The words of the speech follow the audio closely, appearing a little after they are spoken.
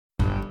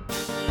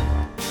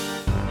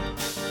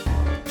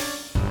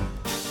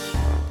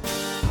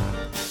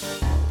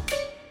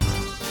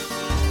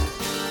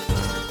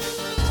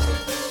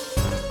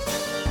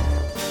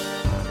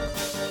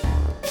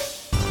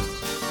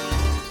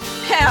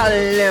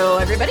Hello,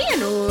 everybody,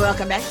 and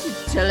welcome back to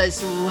Tell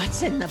Us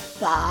What's in the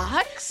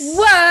Box.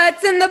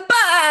 What's in the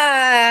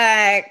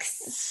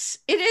box?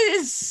 It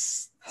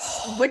is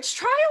Witch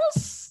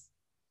Trials?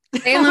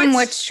 Salem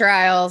Witch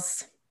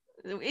Trials.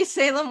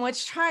 Salem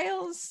Witch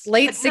Trials.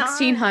 Late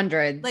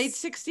 1600s. Late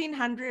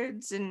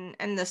 1600s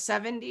and the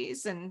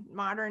 70s and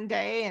modern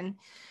day. And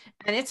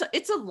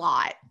it's a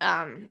lot.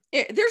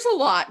 There's a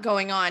lot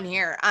going on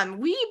here.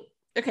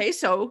 Okay,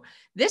 so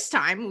this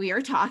time we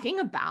are talking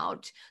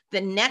about the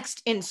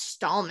next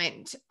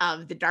installment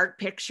of the Dark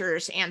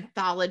Pictures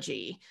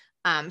anthology,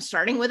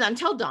 starting with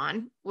Until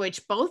Dawn,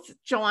 which both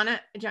Joanna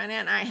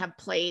and I have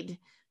played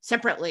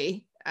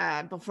separately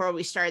before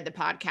we started the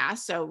podcast.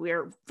 So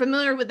we're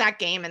familiar with that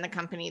game and the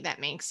company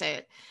that makes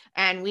it.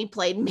 And we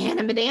played Man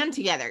of Medan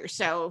together.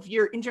 So if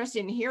you're interested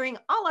in hearing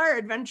all our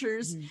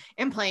adventures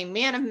in playing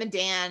Man of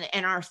Medan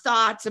and our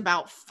thoughts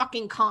about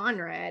fucking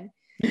Conrad,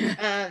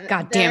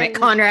 God damn it,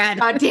 Conrad.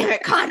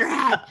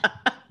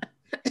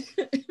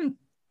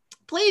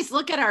 Please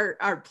look at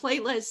our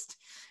playlist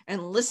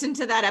and listen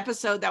to that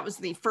episode. That was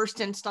the first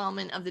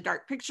installment of the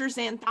Dark Pictures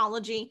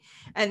anthology.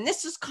 And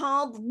this is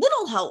called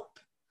Little Hope.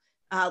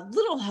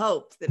 Little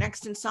Hope, the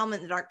next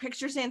installment of the Dark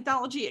Pictures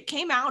anthology. It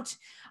came out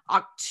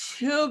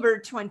October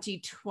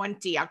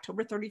 2020,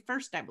 October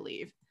 31st, I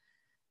believe.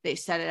 They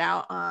set it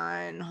out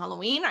on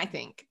Halloween, I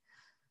think.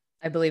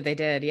 I believe they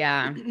did,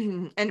 yeah.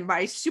 And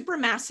by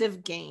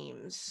Supermassive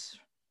Games.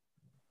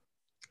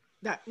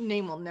 That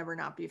name will never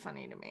not be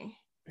funny to me.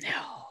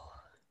 No.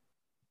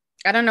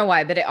 I don't know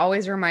why, but it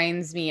always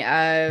reminds me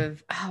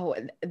of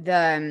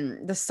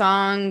the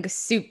song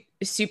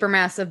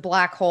Supermassive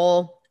Black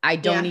Hole. I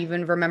don't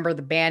even remember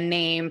the band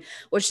name,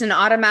 which then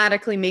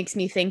automatically makes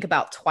me think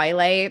about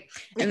Twilight.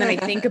 And then I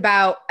think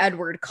about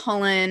Edward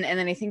Cullen. And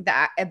then I think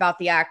about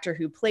the actor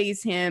who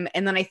plays him.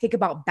 And then I think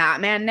about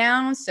Batman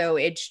now. So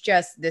it's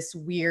just this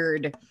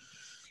weird,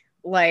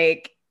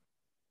 like,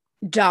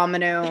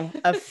 domino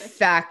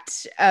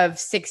effect of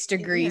 6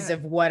 degrees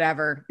of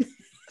whatever.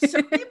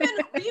 So we've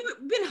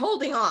been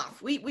holding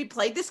off. We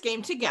played this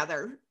game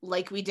together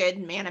like we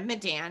did Man of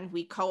Medan.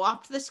 We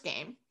co-opted this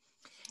game.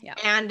 Yeah.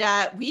 And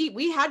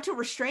we had to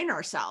restrain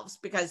ourselves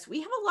because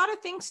we have a lot of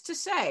things to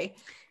say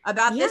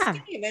about this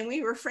game, and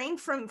we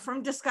refrained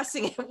from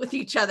discussing it with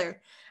each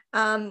other.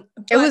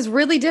 It was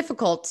really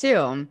difficult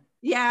too.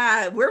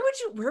 Yeah. Where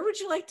would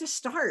you like to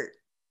start?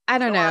 I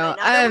don't know. Now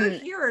that we're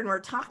here and we're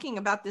talking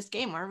about this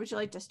game, where would you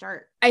like to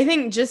start? I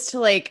think just to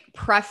like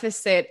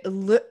preface it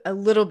a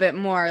little bit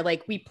more,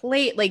 like we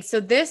played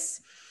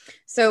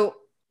so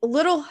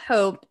Little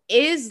Hope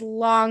is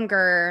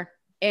longer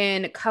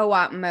in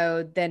co-op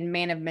mode than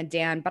Man of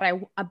Medan, but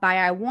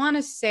I want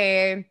to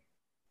say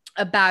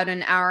about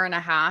an hour and a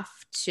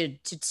half to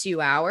 2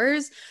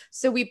 hours.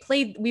 So we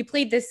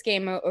played this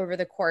game over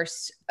the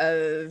course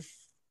of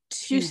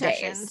 2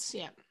 sessions.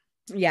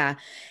 Yeah.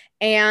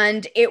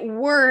 And it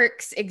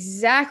works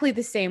exactly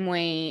the same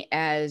way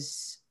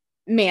as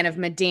Man of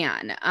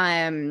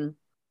Medan.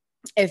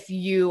 If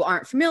you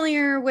aren't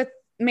familiar with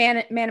Man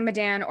of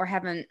Medan or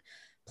haven't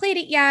played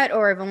it yet,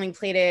 or have only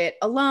played it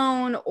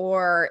alone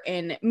or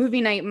in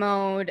movie night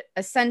mode,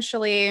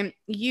 essentially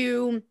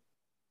you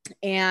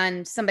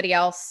and somebody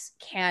else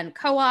can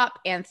co-op,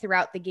 and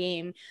throughout the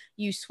game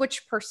you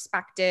switch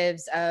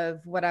perspectives of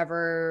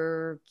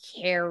whatever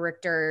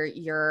character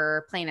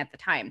you're playing at the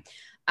time.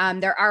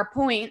 There are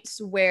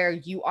points where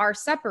you are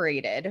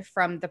separated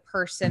from the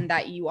person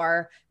that you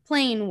are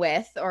playing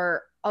with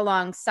or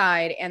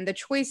alongside, and the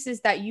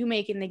choices that you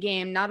make in the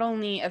game not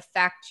only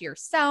affect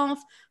yourself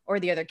or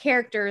the other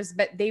characters,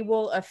 but they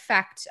will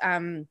affect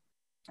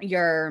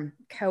your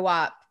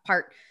co-op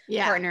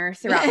partner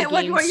throughout the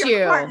game what too.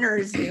 Your partner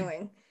is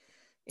doing.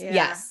 Yeah.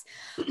 Yes.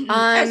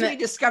 As we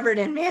discovered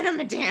in Man of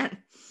Medan.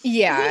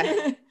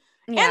 Yeah.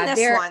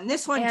 And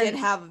this one did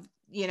have,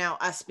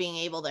 us being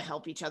able to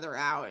help each other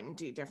out and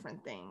do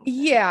different things.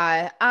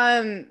 Yeah.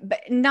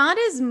 But not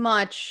as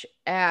much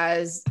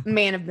as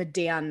Man of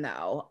Medan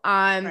though.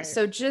 Right.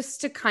 So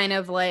just to kind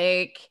of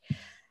like,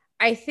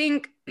 I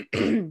think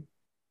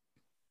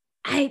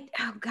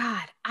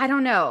I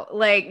don't know.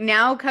 Like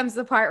now comes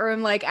the part where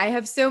I'm like, I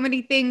have so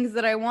many things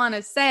that I want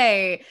to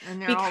say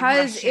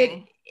because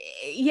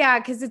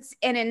because it's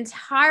an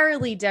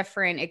entirely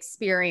different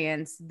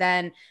experience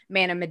than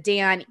Man of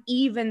Medan,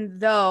 even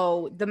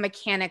though the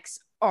mechanics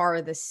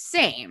are the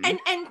same. And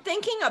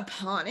thinking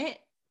upon it,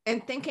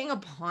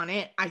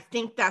 I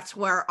think that's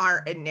where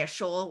our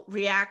initial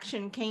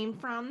reaction came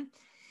from,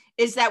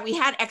 is that we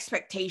had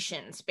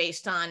expectations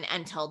based on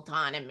Until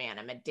Dawn and Man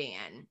of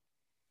Medan.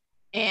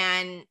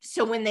 And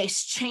so when they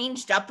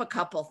changed up a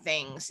couple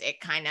things, it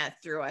kind of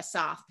threw us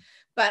off.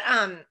 But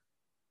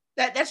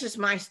that's just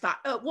my thought.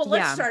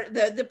 Let's start.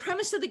 The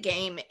premise of the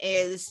game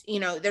is,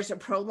 there's a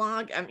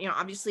prologue.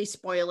 Obviously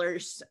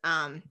spoilers,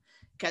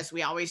 because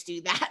we always do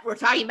that. We're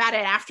talking about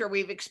it after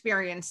we've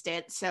experienced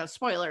it. So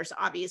spoilers,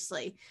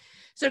 obviously.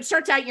 So it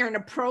starts out, you're in a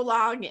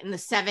prologue in the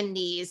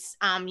 70s.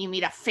 You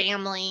meet a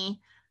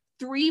family,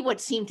 3 what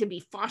seem to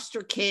be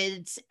foster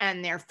kids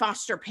and their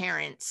foster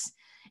parents.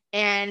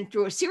 And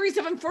through a series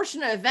of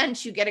unfortunate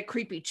events, you get a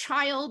creepy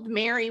child,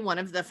 Mary, one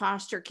of the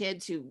foster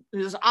kids,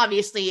 who's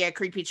obviously a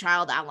creepy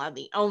child, a la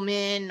The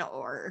Omen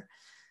or,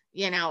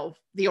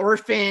 The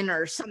Orphan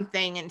or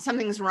something. And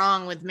something's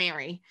wrong with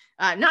Mary.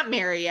 Not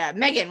Mary,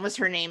 Megan was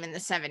her name in the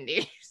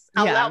 70s.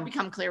 That'll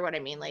become clear what I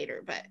mean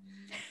later. But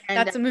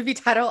that's a movie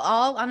title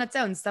all on its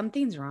own.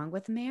 Something's wrong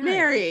with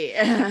Mary.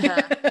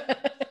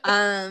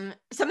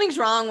 Something's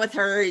wrong with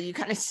her. You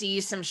kind of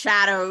see some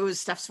shadows,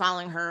 stuff's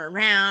following her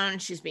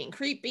around. She's being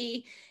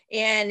creepy.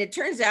 And it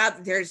turns out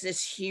that there's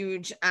this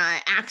huge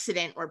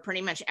accident where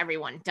pretty much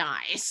everyone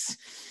dies,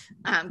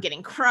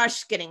 getting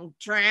crushed, getting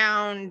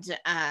drowned,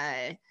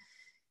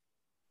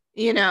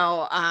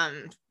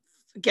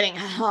 getting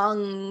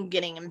hung,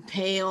 getting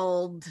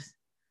impaled,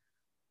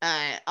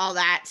 all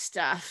that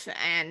stuff.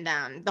 And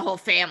the whole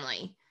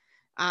family.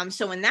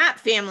 So in that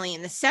family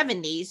in the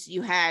 70s,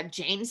 you had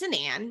James and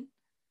Anne,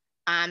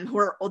 who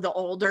are the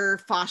older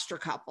foster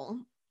couple.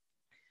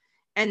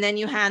 And then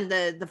you had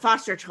the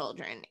foster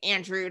children,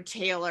 Andrew,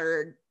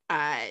 Taylor,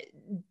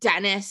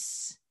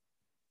 Dennis,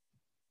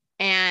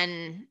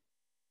 and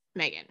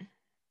Megan.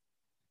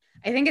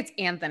 I think it's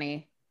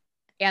Anthony.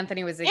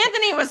 Anthony was the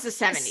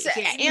 70s.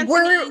 Yeah,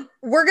 Anthony.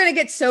 We're gonna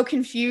get so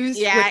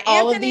confused with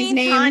all Anthony, of these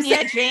names.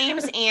 Tanya,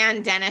 James,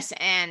 Anne, Dennis,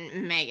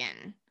 and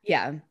Megan.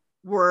 Yeah.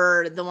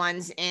 Were the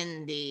ones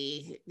in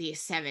the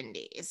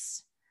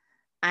 70s.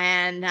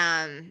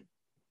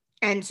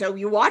 And so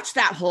you watch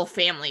that whole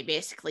family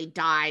basically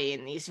die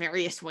in these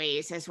various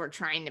ways as we're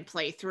trying to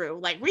play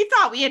through. Like, we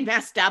thought we had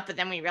messed up, but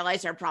then we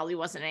realized there probably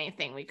wasn't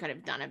anything we could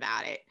have done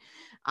about it.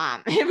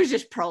 It was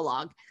just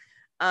prologue.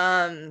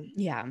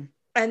 Yeah.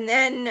 And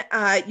then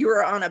you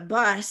were on a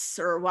bus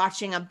or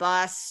watching a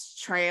bus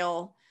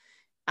trail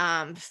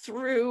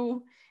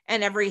through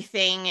and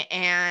everything.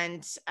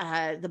 And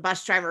the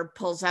bus driver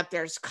pulls up,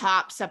 there's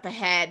cops up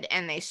ahead,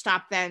 and they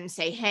stop them and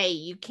say, hey,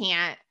 you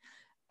can't,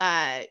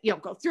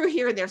 go through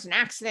here. There's an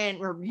accident.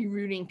 We're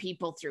rerouting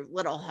people through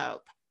Little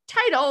Hope.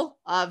 Title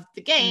of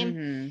the game.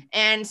 Mm-hmm.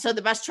 And so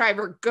the bus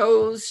driver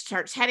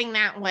starts heading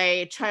that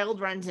way. A child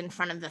runs in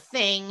front of the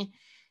thing,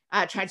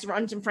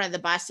 runs in front of the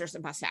bus. There's a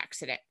bus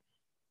accident.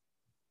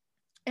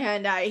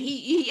 And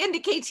he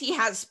indicates he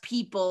has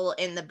people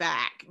in the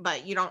back,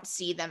 but you don't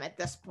see them at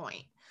this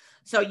point.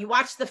 So you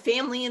watch the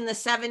family in the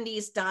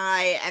 70s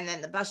die, and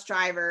then the bus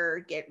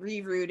driver get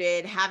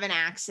rerouted, have an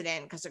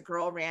accident because a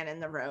girl ran in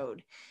the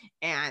road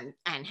and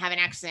have an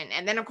accident.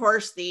 And then, of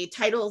course, the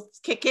titles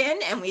kick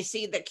in, and we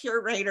see the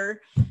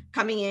curator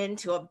coming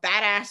into a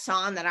badass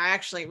song that I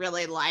actually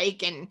really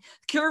like. And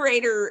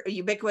curator,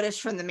 ubiquitous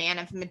from The Man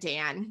of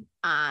Medan.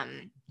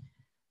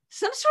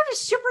 Some sort of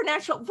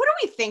supernatural. What do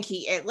we think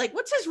he is? Like,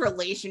 what's his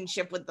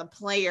relationship with the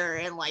player?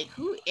 And like,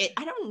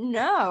 I don't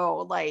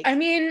know. Like, I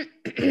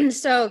mean,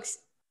 so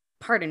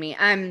pardon me.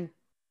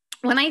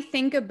 When I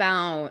think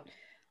about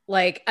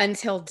like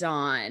Until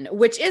Dawn,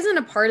 which isn't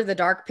a part of the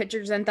Dark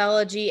Pictures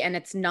anthology, and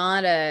it's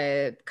not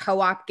a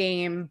co-op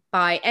game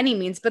by any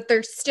means, but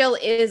there still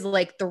is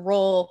like the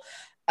role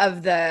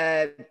of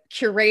the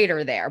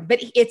curator there.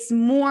 But it's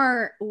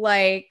more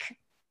like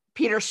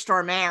Peter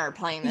Stormare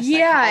playing the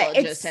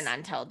psychologist in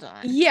Until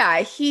Dawn.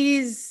 Yeah,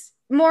 he's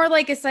more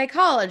like a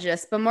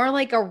psychologist, but more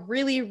like a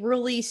really,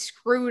 really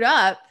screwed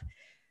up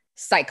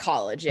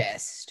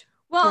psychologist.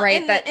 Well,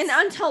 right? In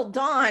Until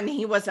Dawn,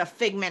 he was a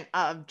figment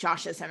of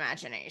Josh's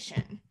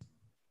imagination.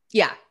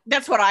 Yeah.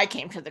 That's what I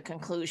came to the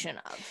conclusion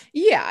of.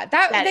 Yeah,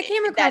 that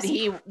came across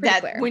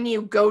that when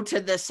you go to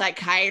the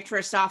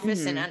psychiatrist's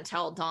office in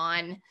Until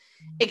Dawn,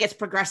 it gets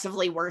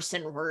progressively worse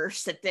and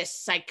worse, that this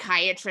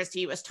psychiatrist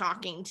he was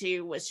talking to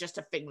was just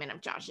a figment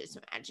of Josh's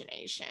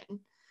imagination.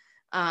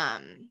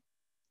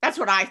 That's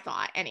what I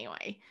thought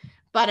anyway.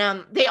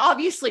 But they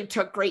obviously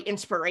took great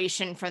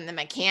inspiration from the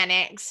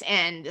mechanics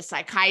and the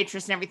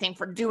psychiatrist and everything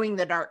for doing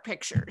the Dark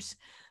Pictures.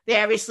 They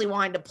obviously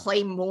wanted to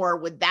play more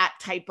with that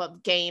type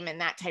of game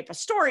and that type of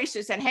story. So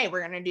they said, hey,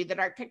 we're going to do the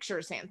Dark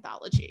Pictures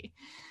anthology.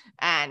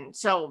 And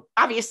so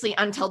obviously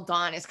Until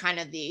Dawn is kind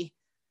of the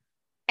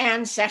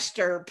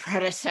ancestor,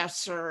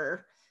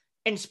 predecessor,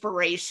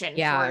 inspiration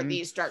for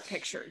these Dark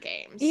Picture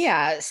games.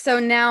 Yeah. So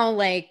now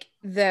like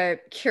the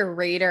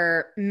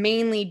curator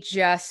mainly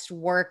just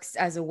works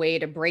as a way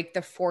to break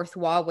the fourth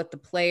wall with the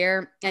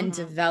player and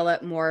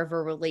develop more of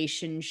a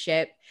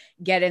relationship,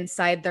 get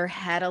inside their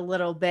head a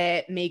little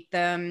bit, make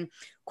them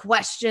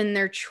question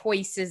their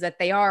choices that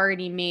they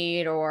already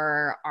made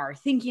or are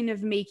thinking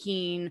of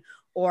making,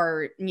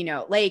 or,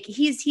 like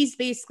he's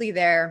basically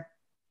there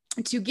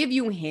to give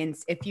you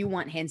hints if you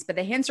want hints, but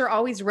the hints are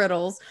always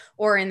riddles,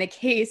 or in the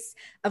case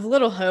of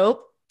Little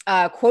Hope,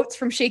 quotes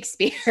from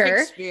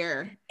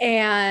Shakespeare.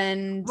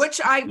 And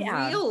which I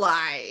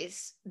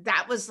realize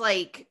that was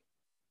it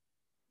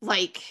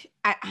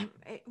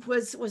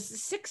was the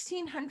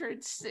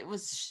 1600s. It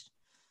was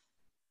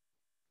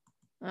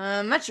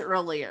much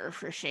earlier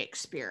for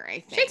Shakespeare, I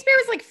think. Shakespeare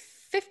was like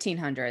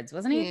 1500s,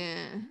 wasn't he?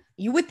 Yeah.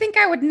 You would think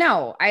I would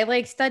know.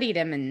 I studied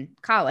him in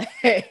college,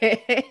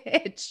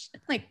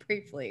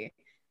 briefly.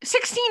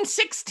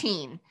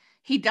 1616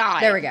 he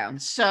died. There we go.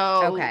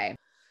 So okay.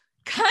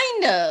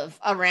 kind of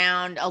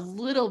around a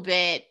little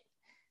bit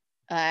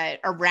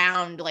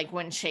around like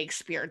when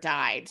Shakespeare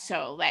died.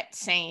 So that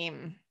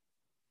same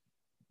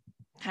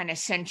kind of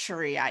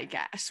century, I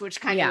guess, which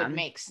kind of would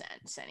make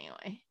sense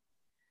anyway.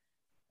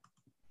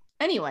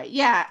 Anyway,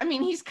 yeah, I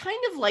mean, he's kind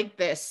of like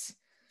this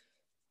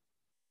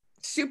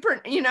super,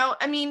 you know,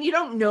 I mean, you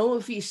don't know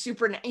if he's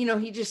super, you know,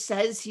 he just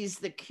says he's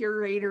the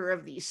curator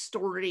of these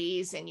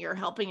stories and you're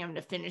helping him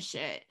to finish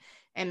it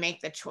and make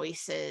the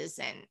choices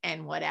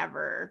and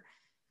whatever.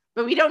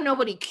 But we don't know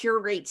what he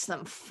curates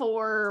them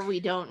for. We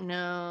don't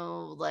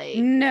know, like,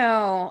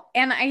 no.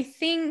 And I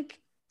think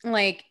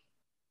like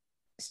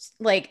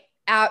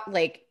out,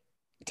 like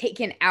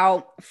taken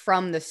out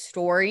from the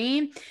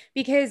story,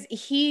 because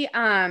he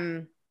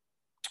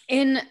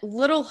in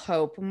Little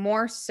Hope,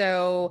 more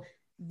so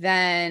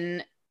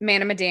than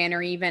Man of Medan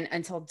or even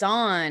Until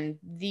Dawn,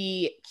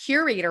 the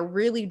curator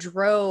really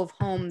drove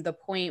home the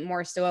point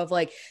more so of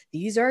like,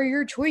 these are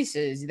your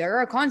choices, there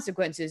are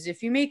consequences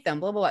if you make them,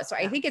 blah blah blah. So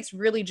I think it's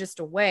really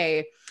just a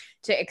way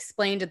to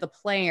explain to the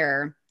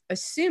player,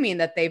 assuming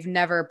that they've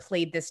never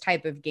played this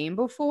type of game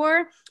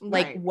before,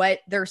 like what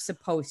they're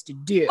supposed to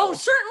do. Oh,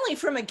 certainly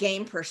from a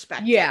game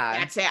perspective. Yeah,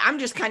 that's it. I'm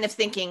just kind of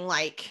thinking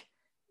like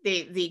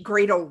the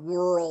greater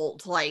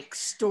world, like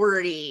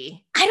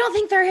story. I don't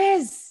think there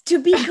is,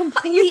 to be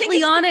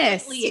completely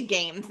honest. Completely a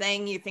game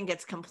thing. You think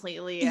it's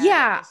completely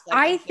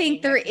I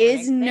think there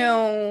is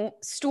no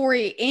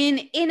story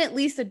in at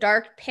least the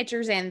Dark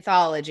Pictures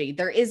anthology.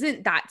 There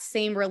isn't that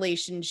same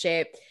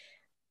relationship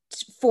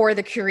for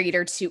the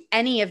curator to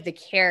any of the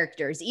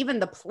characters,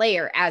 even the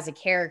player as a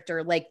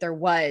character, like there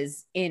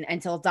was in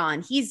Until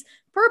Dawn. He's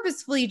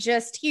purposefully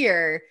just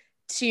here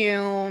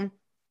to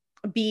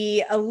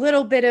be a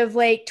little bit of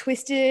like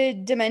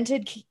twisted,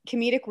 demented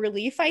comedic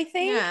relief, I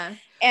think. Yeah.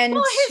 And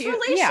well, his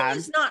relation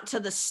is not to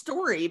the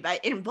story,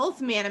 but in both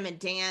Man of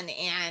Medan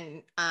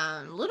and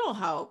Little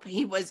Hope,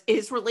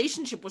 his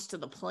relationship was to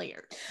the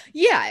players.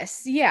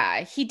 Yes,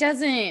 yeah. He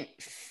doesn't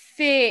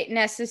fit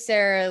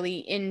necessarily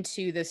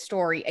into the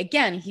story.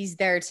 Again, he's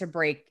there to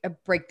break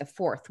the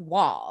fourth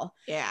wall.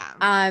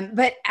 Yeah.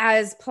 But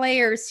as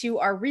players who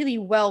are really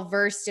well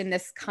versed in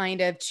this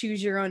kind of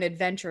choose your own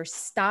adventure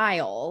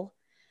style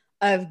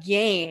of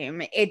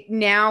game,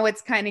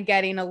 it's kind of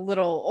getting a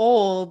little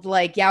old.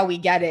 Like, yeah, we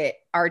get it.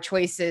 Our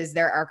choices,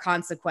 there are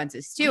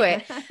consequences to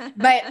it.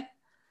 But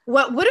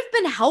what would have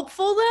been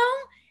helpful though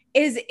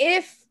is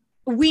if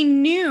we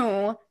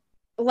knew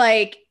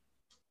like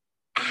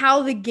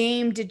how the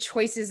game did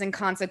choices and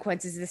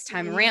consequences this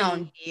time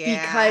around,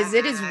 because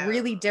it is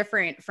really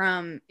different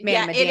from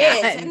Man of Medan.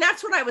 It is. And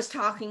that's what I was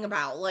talking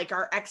about, like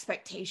our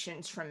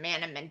expectations from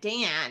Man of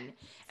Medan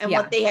and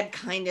what they had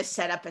kind of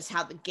set up as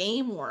how the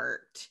game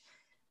worked.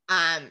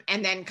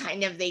 And then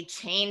kind of they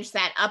changed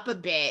that up a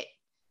bit,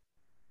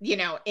 you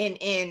know,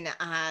 in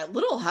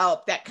Little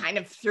Hope, that kind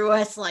of threw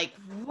us like,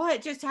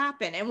 what just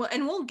happened? And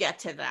we'll get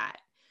to that.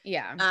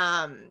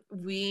 Yeah.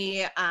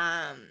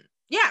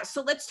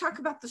 So let's talk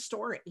about the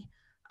story.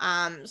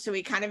 So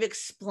we kind of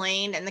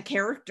explained, and the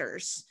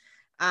characters.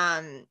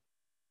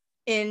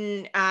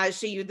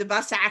 The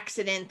bus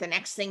accident, the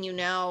next thing you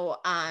know,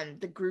 a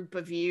group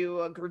of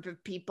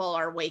people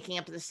are waking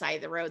up at the side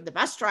of the road. The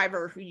bus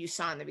driver, who you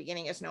saw in the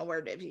beginning, is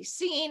nowhere to be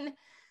seen.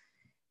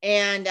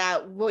 And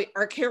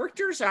our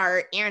characters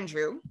are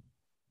Andrew,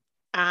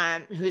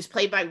 who's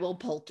played by Will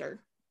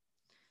Poulter,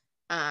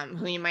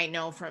 who you might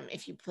know from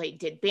if you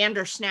did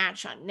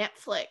Bandersnatch on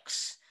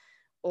Netflix,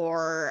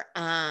 or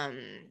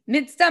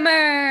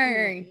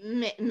Midsummer,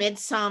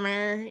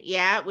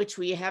 which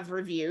we have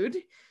reviewed.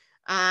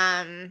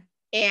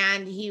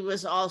 And he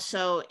was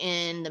also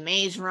in the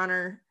Maze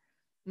Runner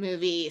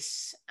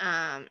movies,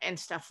 and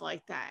stuff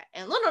like that.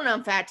 And little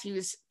known fact, he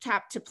was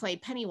tapped to play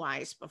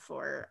Pennywise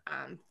before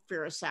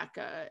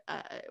Furusaka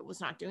was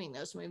not doing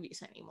those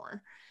movies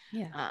anymore.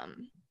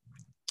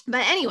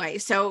 But anyway,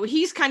 so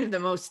he's kind of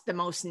the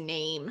most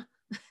name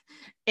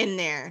in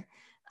there,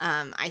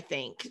 I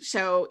think.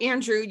 So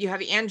Andrew, you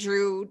have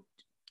Andrew,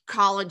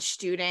 college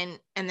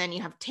student, and then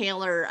you have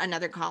Taylor,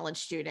 another college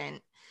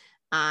student.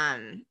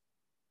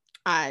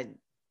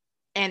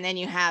 And then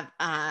you have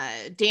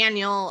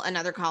Daniel,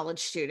 another college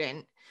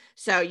student.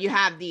 So you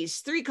have these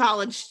three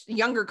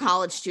younger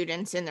college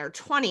students in their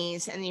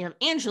 20s, and then you have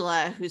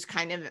Angela, who's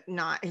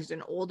who's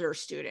an older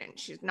student.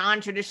 She's a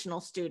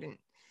non-traditional student.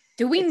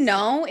 Do we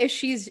know if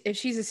she's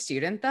a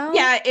student though?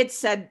 Yeah, it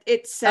said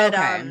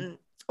okay.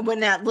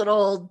 When that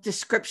little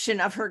description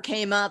of her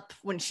came up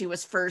when she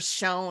was first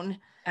shown,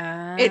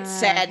 it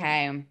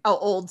said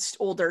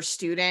older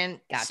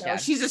student. Gotcha. So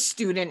she's a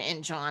student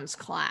in John's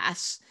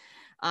class.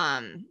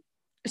 And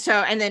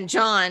then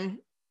John,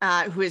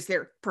 who is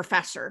their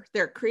professor,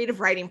 their creative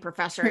writing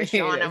professor, as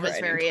Shauna was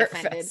very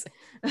offended.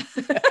 Because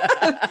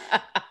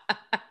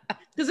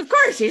of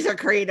course he's a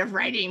creative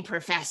writing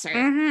professor.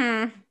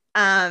 Mm-hmm.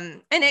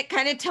 And it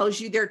kind of tells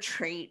you their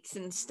traits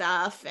and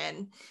stuff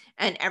and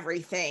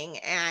everything.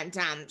 And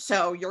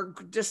so your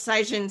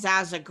decisions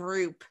as a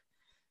group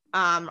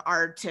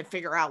are to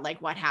figure out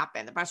like what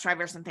happened. The bus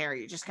driver isn't there.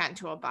 You just got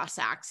into a bus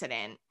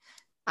accident.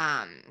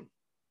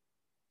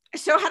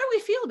 So how do we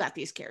feel about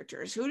these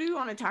characters? Who do you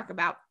want to talk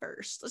about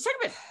first? Let's talk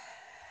about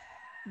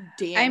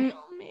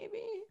Daniel,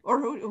 maybe, or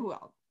who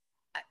else?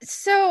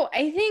 So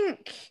I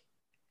think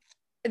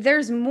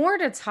there's more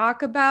to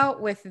talk about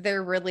with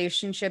their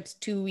relationships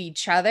to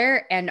each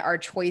other and our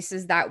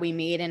choices that we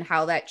made and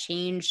how that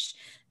changed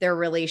their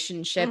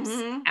relationships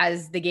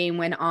as the game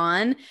went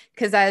on.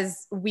 Because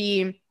as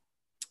we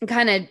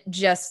kind of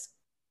just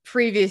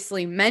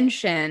previously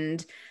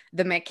mentioned,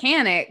 the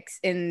mechanics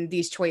in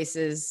these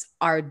choices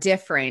are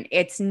different.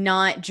 It's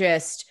not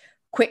just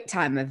quick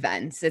time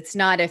events. It's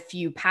not if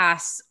you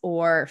pass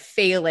or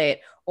fail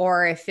it,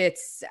 or if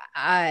it's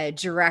a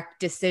direct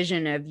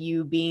decision of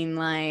you being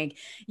like,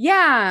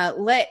 yeah,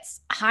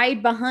 let's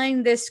hide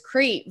behind this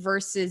crate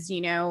versus,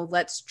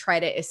 let's try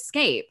to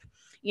escape.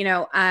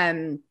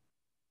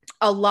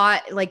 A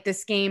lot like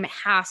this game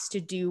has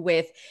to do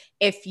with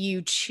if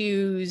you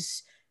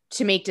choose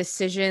to make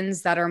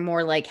decisions that are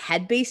more like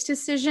head-based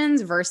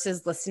decisions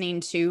versus listening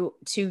to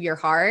your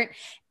heart.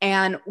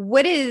 And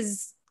what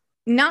is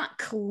not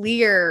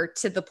clear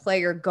to the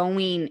player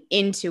going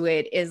into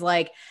it is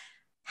like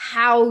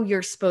how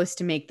you're supposed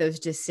to make those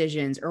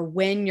decisions or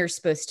when you're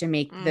supposed to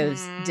make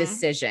those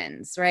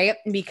decisions, right?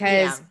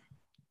 Because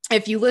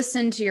if you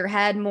listen to your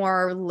head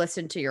more,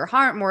 listen to your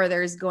heart more,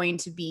 there's going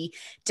to be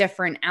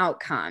different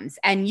outcomes.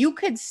 And you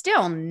could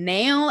still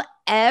nail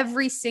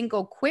every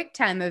single quick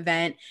time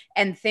event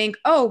and think,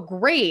 oh,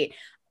 great,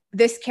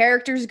 this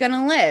character's going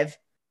to live.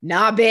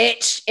 Nah,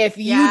 bitch. If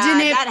you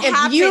didn't, that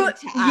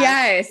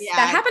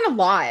happened a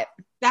lot.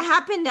 That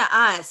happened to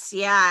us.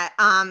 Yeah.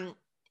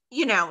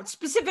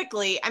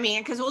 Specifically, I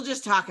mean, because we'll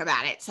just talk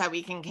about it so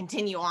we can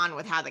continue on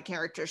with how the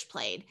characters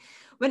played.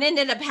 What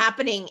ended up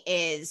happening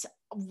is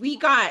we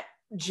got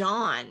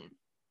John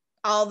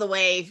all the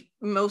way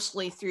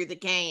mostly through the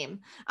game.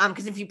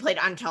 Because if you played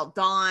Until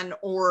Dawn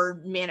or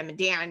Man of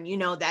Medan, you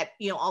know that,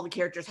 all the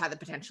characters have the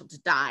potential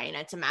to die. And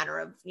it's a matter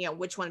of,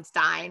 which ones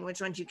die and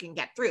which ones you can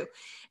get through.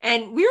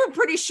 And we were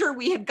pretty sure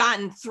we had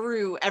gotten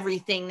through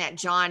everything that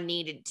John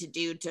needed to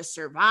do to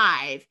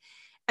survive.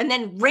 And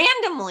then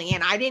randomly,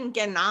 and I didn't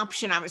get an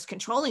option. I was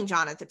controlling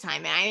John at the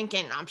time, and I didn't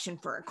get an option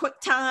for a quick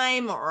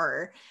time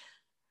or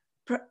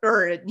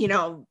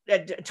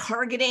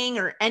targeting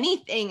or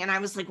anything. And I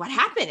was like, what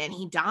happened? And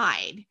he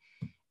died.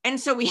 And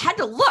so we had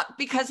to look,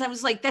 because I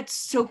was like, that's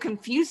so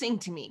confusing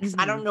to me, because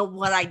I don't know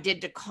what I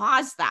did to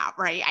cause that,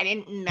 right? I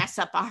didn't mess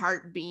up a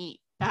heartbeat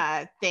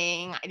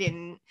thing. I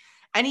didn't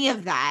any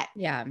of that.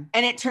 Yeah.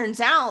 And it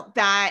turns out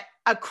that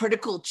a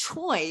critical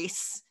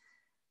choice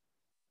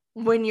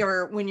when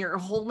you're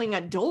holding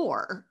a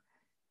door,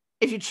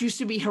 if you choose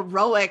to be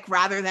heroic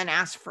rather than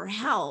ask for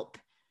help,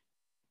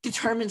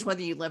 determines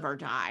whether you live or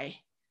die.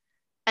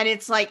 And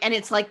it's like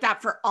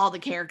that for all the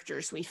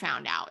characters we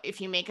found out.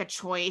 If you make a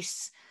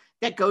choice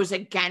that goes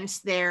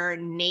against their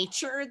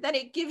nature that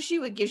it gives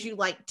you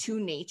like two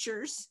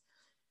natures,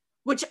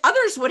 which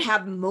others would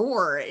have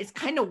more. It's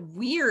kind of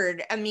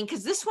weird. I mean,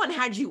 because this one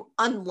had you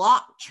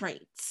unlock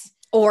traits.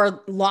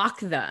 Or lock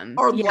them.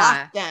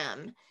 Lock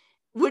them,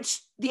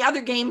 which the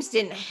other games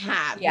didn't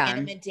have. Yeah. Man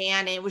of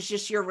Medan, it was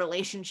just your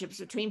relationships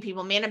between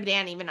people. Man of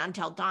Medan, even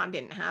Until Dawn,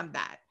 didn't have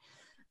that.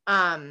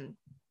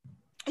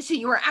 So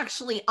you were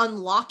actually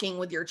unlocking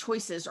with your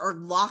choices or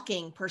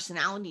locking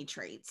personality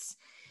traits.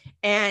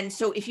 And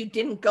so if you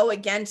didn't go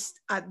against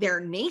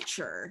their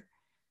nature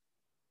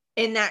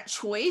in that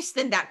choice,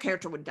 then that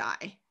character would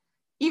die.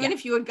 Even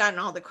if you had gotten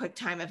all the quick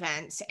time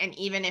events, and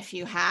even if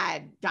you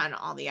had done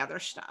all the other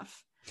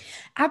stuff.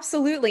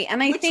 Absolutely.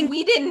 And I think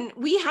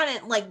we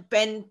hadn't like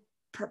been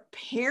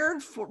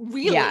prepared for,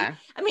 really. Yeah.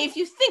 I mean, if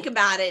you think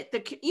about it,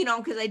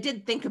 because I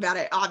did think about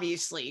it,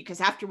 obviously,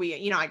 because after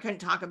we, I couldn't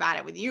talk about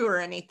it with you or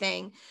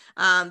anything.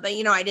 But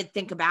I did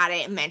think about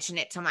it and mention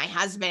it to my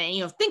husband,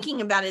 and,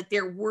 thinking about it,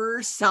 there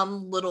were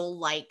some little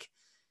like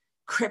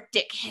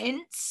cryptic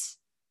hints.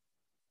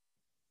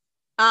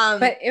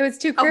 But it was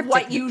too cryptic of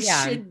what you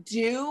should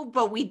do,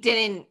 but we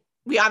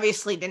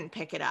obviously didn't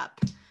pick it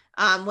up.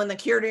 When the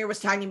curator was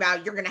talking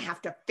about, you're going to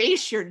have to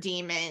face your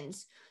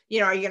demons,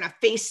 are you going to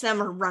face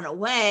them or run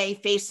away?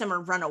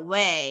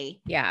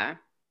 Yeah.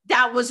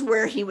 That was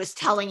where he was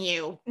telling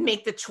you,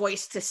 make the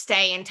choice to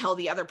stay and tell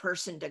the other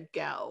person to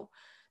go,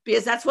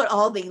 because that's what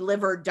all the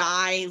live or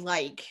die,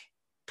 like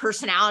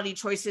personality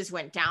choices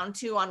went down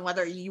to, on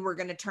whether you were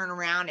going to turn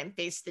around and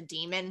face the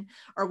demon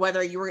or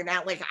whether you were going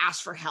to like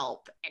ask for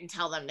help and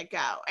tell them to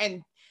go.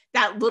 And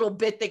that little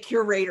bit the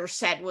curator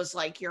said was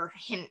like your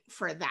hint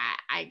for that,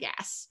 I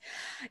guess.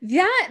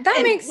 That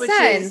makes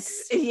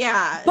sense.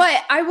 Yeah.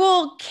 But I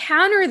will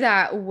counter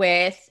that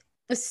with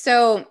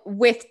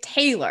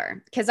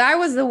Taylor, because I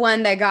was the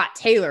one that got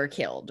Taylor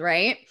killed,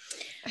 right?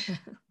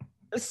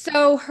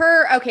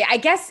 I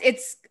guess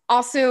it's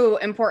also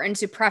important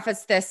to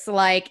preface this,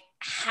 like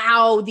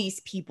how these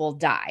people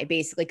die,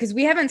 basically, because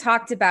we haven't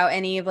talked about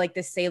any of like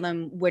the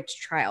Salem witch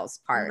trials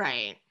part.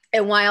 Right.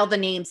 And why all the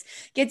names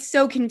get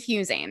so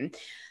confusing.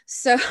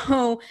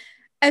 So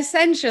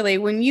essentially,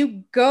 when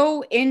you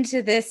go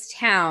into this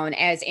town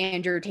as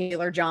Andrew,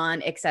 Taylor,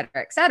 John, et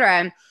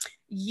cetera,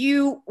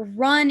 you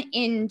run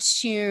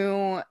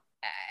into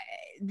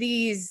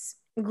these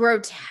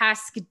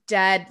grotesque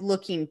dead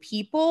looking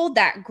people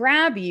that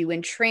grab you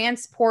and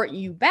transport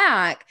you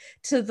back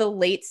to the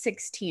late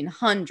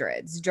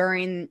 1600s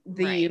during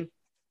the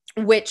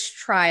witch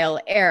trial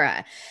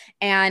era.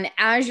 And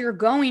as you're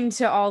going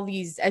to all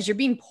these, as you're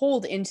being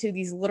pulled into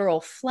these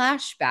literal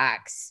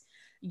flashbacks,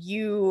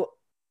 you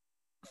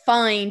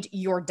find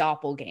your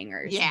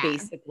doppelgangers,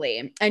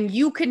 basically, and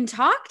you can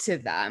talk to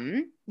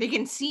them. They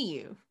can see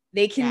you.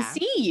 They can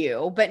see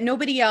you, but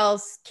nobody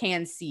else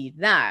can see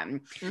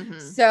them.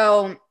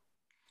 So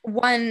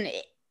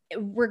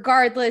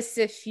regardless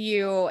if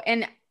you,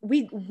 and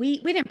we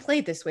didn't play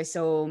it this way,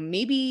 so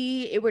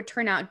maybe it would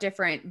turn out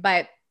different,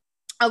 but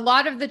a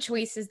lot of the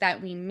choices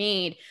that we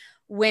made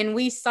when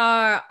we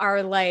saw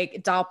our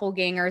like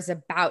doppelgangers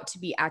about to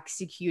be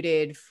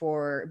executed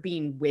for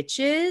being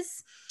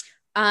witches,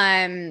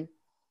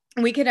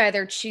 we could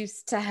either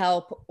choose to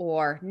help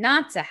or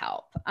not to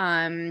help.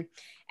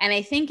 And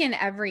I think in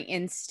every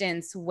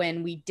instance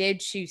when we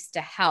did choose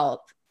to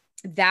help,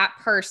 that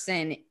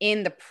person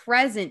in the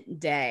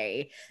present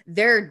day,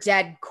 their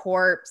dead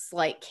corpse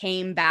like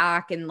came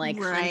back and like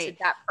hunted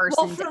that person.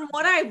 Well, from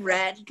what I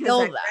read,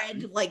 because I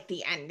read like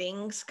the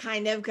endings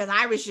kind of, because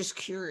I was just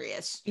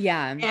curious.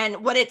 Yeah.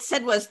 And what it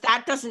said was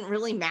that doesn't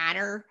really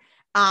matter.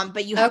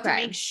 But you have to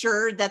make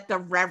sure that the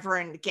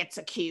Reverend gets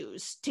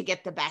accused to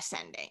get the best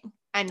ending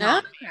and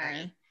not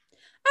Mary.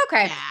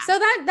 Okay. Yeah. So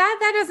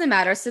that doesn't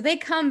matter. So they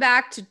come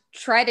back to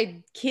try to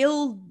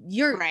kill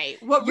your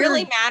What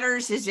really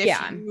matters is if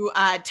you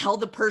tell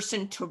the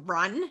person to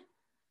run.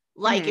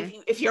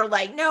 Like if you're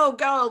like, no,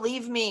 go,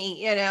 leave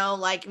me, you know,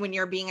 like when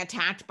you're being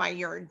attacked by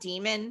your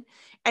demon,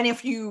 and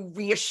if you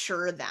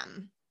reassure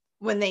them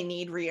when they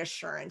need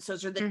reassurance.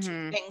 Those are the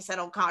two things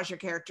that'll cause your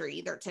character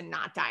either to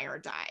not die or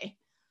die.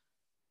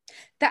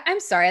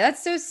 I'm sorry,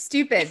 that's so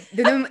stupid.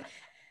 Then I'm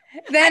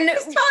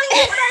just telling you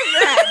what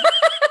I read.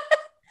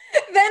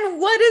 Then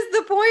what is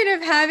the point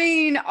of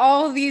having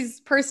all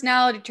these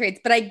personality traits?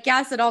 But I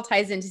guess it all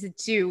ties into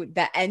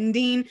the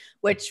ending,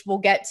 which we'll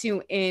get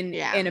to in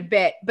a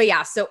bit. But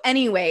yeah, so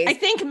anyways. I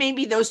think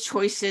maybe those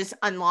choices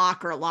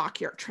unlock or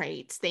lock your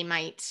traits. They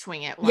might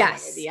swing it one way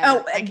or the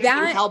other. Like if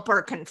you help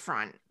or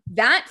confront.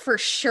 That for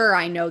sure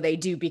I know they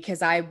do,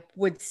 because I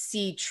would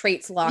see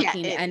traits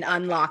locking and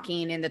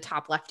unlocking in the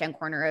top left-hand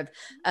corner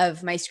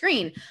of my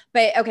screen.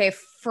 But okay,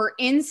 for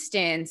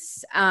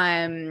instance,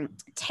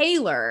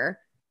 Taylor,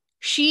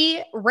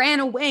 she ran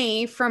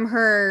away from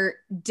her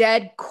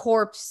dead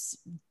corpse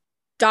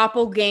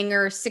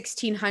doppelganger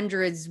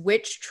 1600s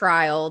witch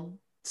trial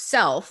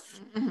self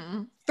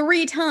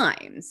 3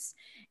 times.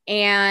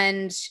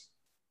 And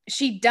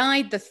she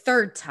died the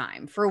 3rd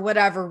time for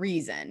whatever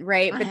reason,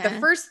 right? But the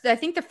first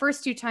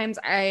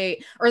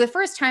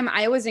time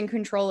I was in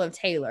control of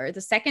Taylor. The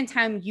second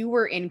time you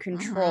were in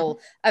control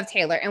of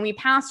Taylor, and we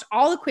passed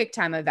all the quick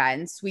time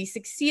events. We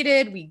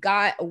succeeded. We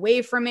got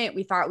away from it.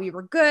 We thought we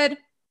were good.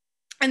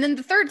 And then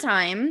the 3rd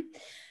time,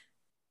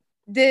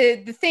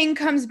 the thing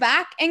comes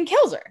back and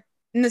kills her.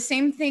 And the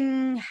same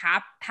thing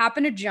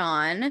happened to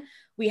John.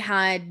 We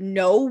had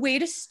no way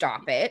to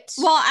stop it.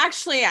 Well,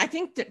 actually, I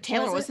think that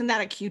Taylor wasn't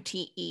that a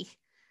QTE?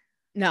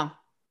 No.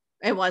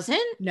 It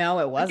wasn't? No,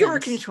 it wasn't. You were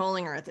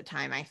controlling her at the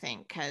time, I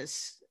think,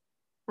 because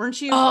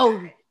weren't you?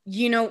 Oh,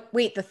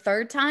 wait, the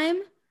 3rd time?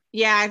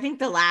 Yeah, I think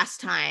the last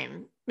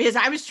time, because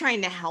I was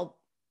trying to help.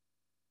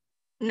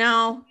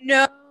 No.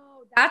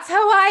 That's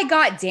how I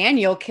got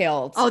Daniel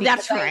killed. Oh,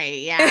 that's right.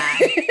 Yeah.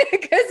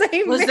 Because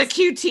I was the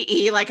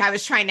QTE, like I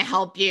was trying to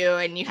help you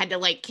and you had to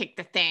like kick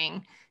the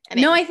thing.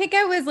 No, I think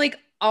I was like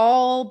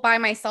all by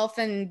myself,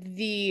 and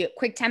the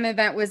quick time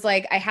event was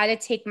like I had to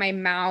take my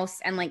mouse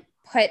and like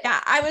put.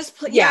 Yeah, I was.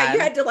 You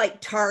had to like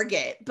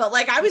target, but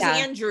like I was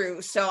Andrew,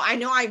 so I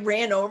know I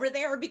ran over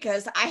there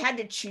because I had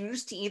to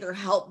choose to either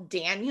help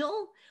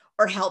Daniel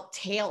or help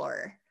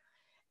Taylor,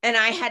 and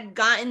I had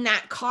gotten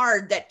that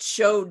card that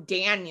showed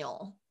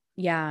Daniel.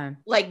 Yeah.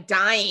 Like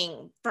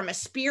dying from a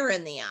spear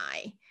in the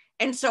eye.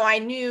 And so I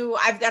knew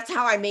that's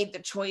how I made the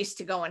choice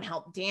to go and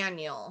help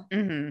Daniel,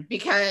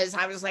 because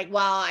I was like,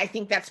 well, I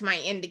think that's my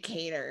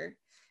indicator.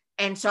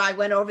 And so I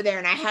went over there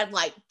and I had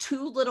like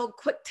 2 little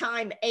quick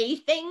time A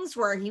things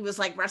where he was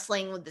like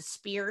wrestling with the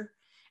spear.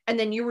 And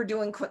then you were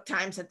doing quick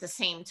times at the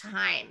same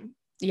time.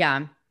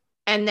 Yeah.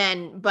 And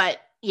then,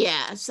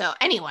 so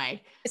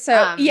anyway.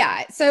 So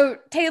so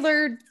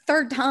Taylor,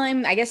 3rd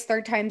time, I guess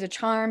 3rd time's a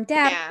charm.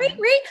 Dad,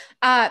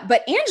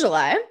 but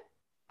Angela,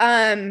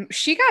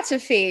 she got to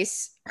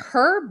face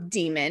her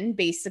demon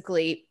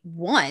basically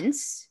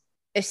once,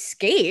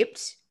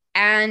 escaped,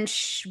 and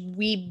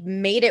we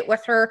made it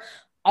with her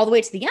all the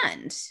way to the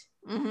end.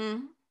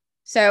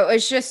 So it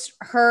was just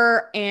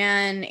her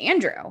and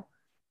Andrew.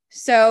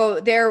 So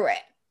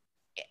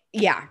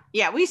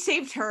we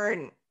saved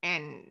her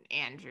and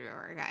Andrew,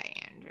 or got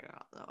Andrew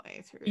all the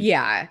way through.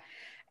 Yeah.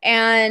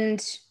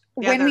 And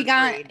when we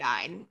got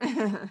died.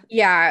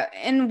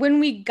 And when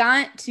we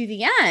got to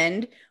the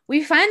end,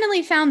 we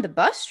finally found the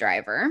bus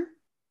driver.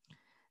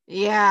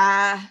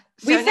 Yeah.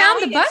 We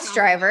found the bus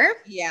driver.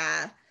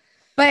 Yeah.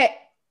 But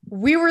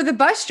we were the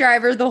bus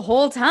driver the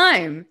whole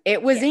time.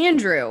 It was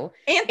Andrew.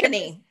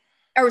 Anthony.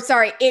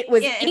 It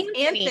was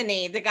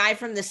Anthony, the guy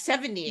from the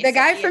 70s. The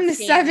guy from the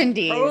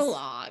 70s.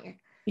 Prologue.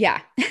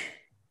 Yeah.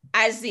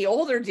 As the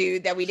older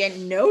dude that we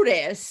didn't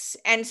notice.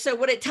 And so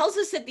what it tells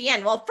us at the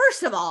end, well,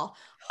 first of all,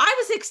 I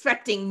was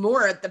expecting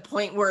more at the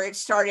point where it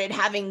started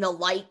having the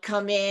light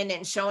come in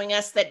and showing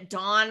us that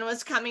dawn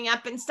was coming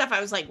up and stuff. I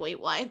was like, wait,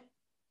 what?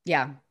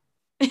 Yeah.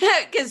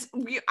 Because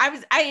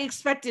I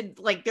expected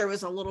like there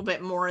was a little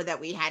bit more that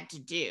we had to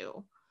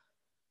do.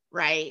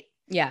 Right.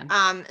 Yeah.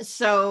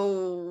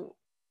 So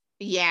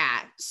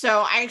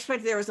I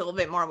expected there was a little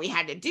bit more we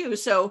had to do.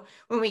 So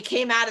when we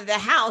came out of the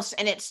house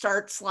and it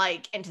starts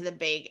like into the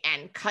big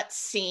end cut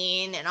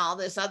scene and all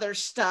this other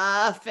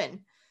stuff and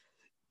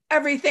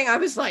everything, I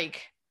was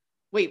like,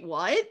 wait,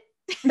 what?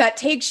 That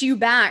takes you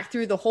back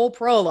through the whole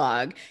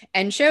prologue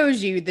and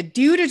shows you the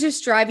dude is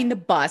just driving the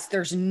bus.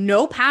 There's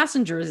no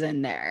passengers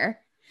in there.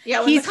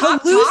 Yeah, he's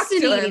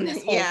hallucinating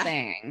this whole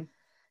thing.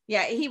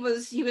 Yeah, he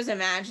was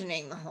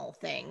imagining the whole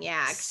thing.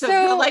 Yeah.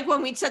 So like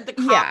when we said the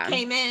cop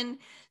came in,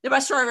 the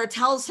bus driver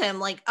tells him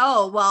like,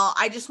 oh, well,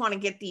 I just want to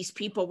get these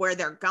people where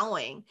they're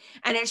going.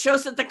 And it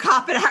shows that the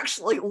cop had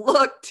actually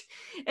looked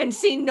and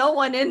seen no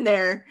one in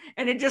there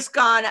and had just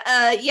gone,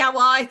 yeah,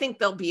 well, I think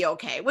they'll be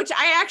okay, which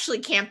I actually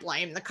can't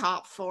blame the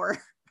cop for.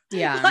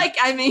 Yeah. Like,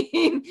 I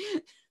mean,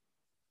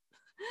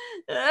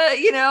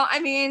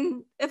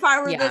 if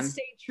I were the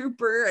state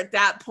trooper at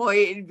that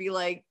point, it'd be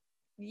like,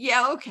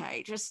 yeah,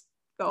 okay, just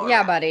go.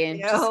 Yeah, buddy,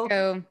 just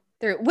go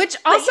through. Which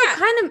also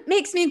kind of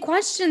makes me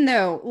question,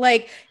 though,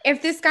 like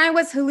if this guy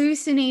was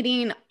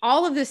hallucinating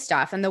all of this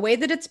stuff, and the way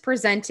that it's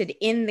presented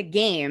in the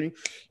game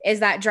is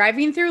that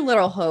driving through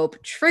Little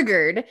Hope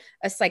triggered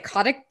a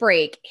psychotic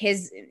break.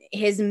 His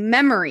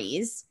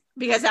memories,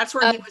 because that's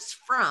where he was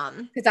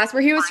from. Because that's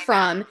where he was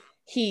from.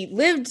 He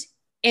lived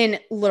in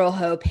Little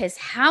Hope. His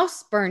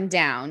house burned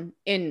down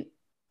in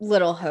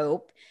Little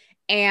Hope,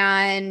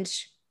 and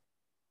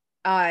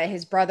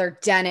his brother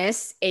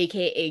Dennis,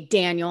 aka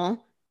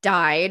Daniel,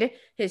 died.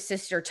 His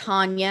sister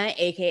Tanya,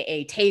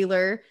 aka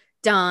Taylor,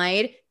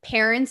 died.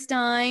 Parents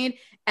died.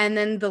 And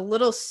then the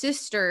little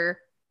sister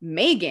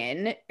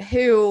Megan,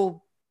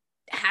 who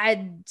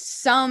had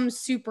some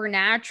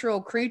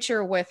supernatural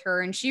creature with her,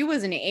 and she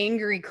was an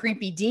angry,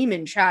 creepy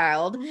demon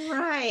child.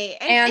 Right.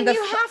 And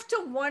you have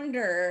to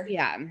wonder,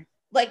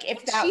 like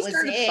if that was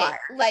it,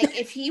 like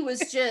if he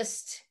was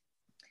just,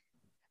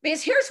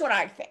 because here's what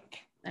I think.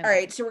 All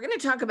right, so we're going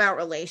to talk about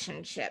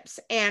relationships,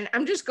 and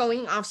I'm just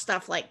going off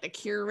stuff like the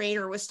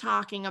curator was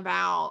talking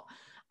about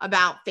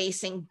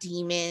facing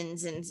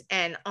demons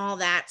and all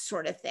that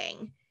sort of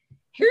thing.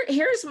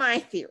 Here's my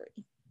theory,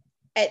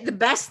 the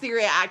best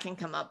theory I can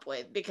come up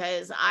with,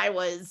 because I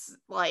was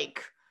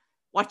like,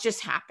 what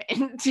just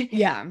happened?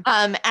 Yeah.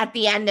 At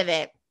the end of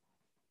it,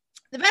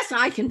 the best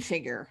I can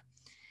figure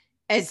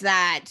is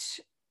that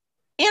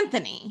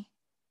Anthony,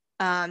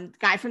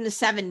 guy from the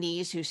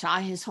 70s who saw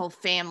his whole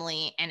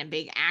family in a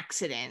big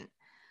accident,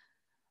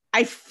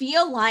 I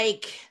feel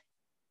like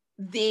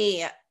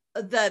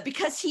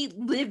because he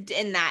lived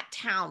in that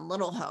town,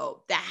 Little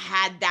Hope, that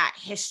had that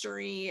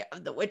history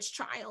of the witch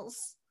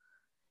trials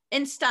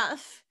and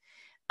stuff,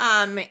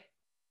 and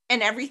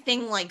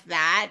everything like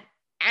that.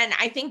 And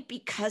I think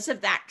because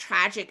of that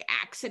tragic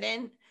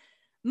accident,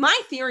 my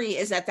theory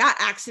is that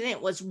accident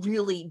was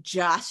really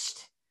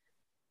just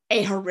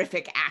a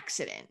horrific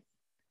accident.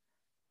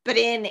 But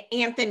in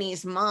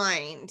Anthony's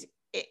mind,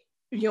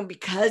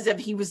 because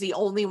he was the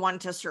only one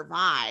to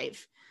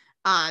survive,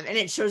 and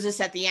it shows us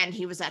at the end,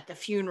 he was at the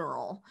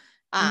funeral,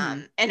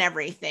 and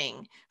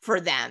everything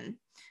for them,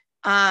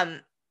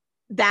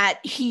 that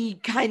he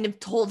kind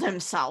of told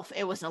himself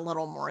it was a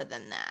little more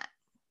than that,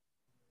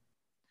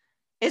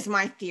 is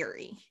my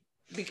theory,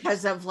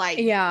 because of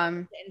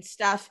and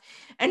stuff.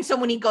 And so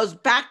when he goes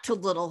back to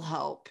Little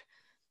Hope,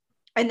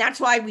 and that's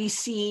why we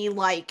see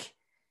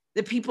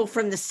the people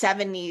from the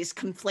 70s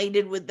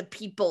conflated with the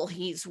people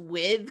he's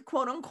with,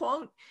 quote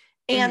unquote,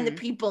 and the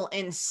people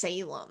in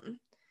Salem.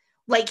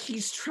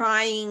 He's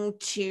trying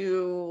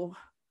to,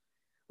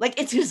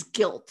 it's his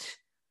guilt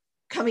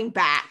coming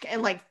back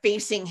and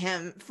facing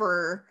him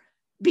for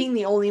being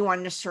the only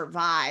one to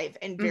survive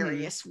in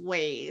various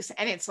ways.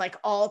 And it's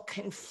all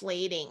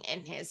conflating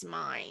in his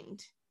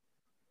mind.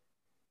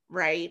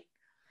 Right?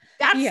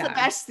 That's the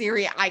best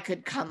theory I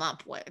could come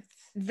up with.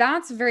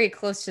 That's very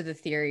close to the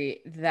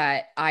theory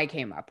that I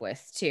came up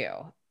with too.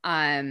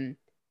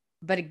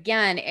 But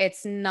again,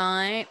 it's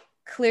not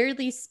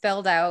clearly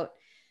spelled out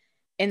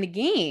in the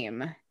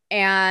game.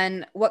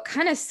 And what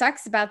kind of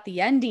sucks about the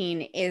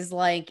ending is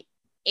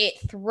it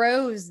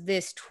throws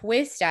this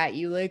twist at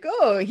you,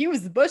 oh, he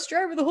was the bus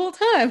driver the whole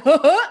time.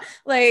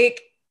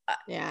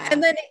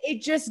 And then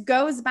it just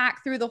goes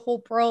back through the whole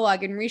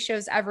prologue and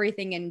reshows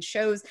everything and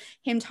shows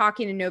him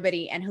talking to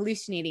nobody and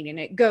hallucinating. And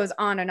it goes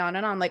on and on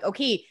and on.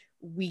 Okay,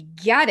 we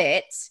get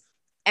it.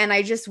 And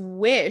I just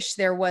wish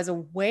there was a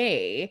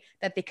way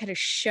that they could have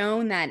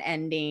shown that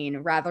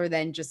ending rather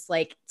than just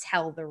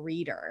tell the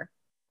reader.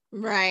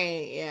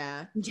 Right.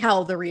 Yeah.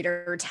 Tell the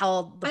reader,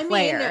 tell the I mean,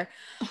 player.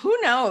 who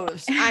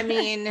knows? I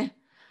mean,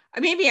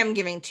 maybe I'm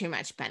giving too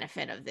much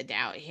benefit of the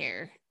doubt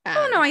here.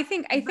 Oh no, But I you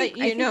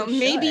think know, we should.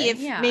 maybe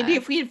Yeah.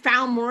 if we had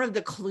found more of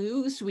the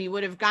clues, we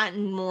would have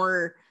gotten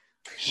more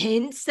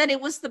hints that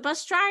it was the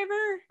bus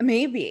driver.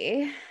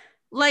 Maybe.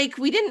 Like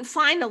we didn't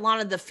find a lot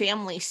of the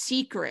family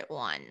secret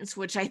ones,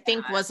 which I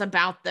think was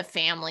about the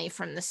family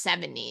from the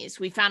 70s.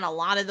 We found a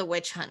lot of the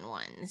witch hunt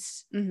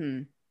ones.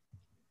 Mm-hmm.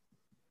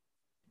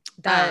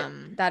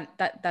 Um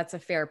That's a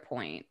fair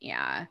point.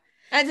 Yeah.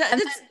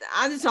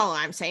 that's all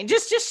I'm saying.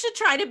 Just to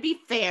try to be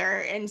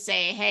fair and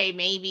say, hey,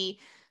 maybe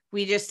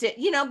we just did,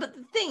 but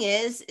the thing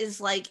is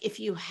like if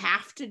you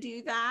have to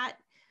do that,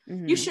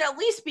 you should at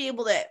least be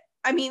able to.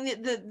 I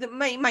mean,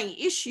 my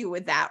issue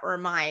with that, or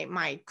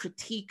my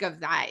critique of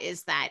that,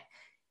 is that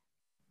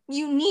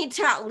you need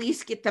to at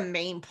least get the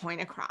main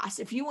point across.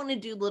 If you want to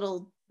do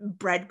little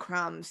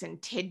breadcrumbs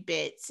and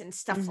tidbits and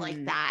stuff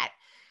like that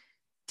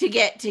to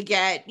get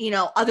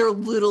other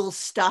little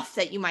stuff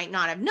that you might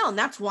not have known,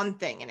 that's one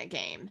thing in a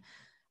game.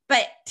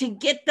 But to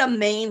get the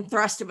main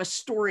thrust of a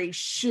story,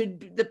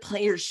 the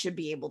players should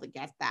be able to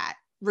get that,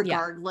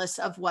 regardless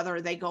of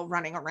whether they go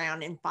running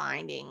around and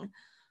finding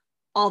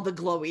all the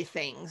glowy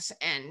things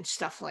and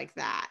stuff like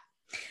that.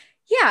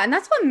 Yeah, and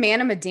that's what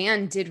Man of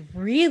Medan did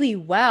really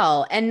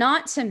well. And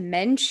not to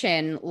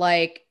mention,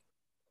 like,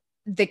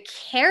 the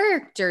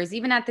characters,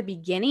 even at the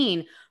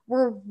beginning,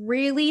 were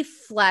really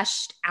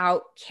fleshed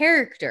out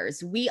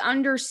characters. We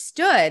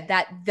understood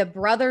that the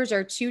brothers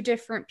are two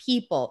different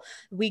people.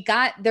 We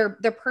got their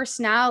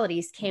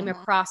personalities came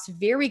across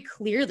very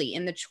clearly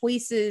in the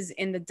choices,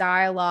 in the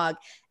dialogue,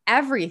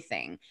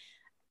 everything.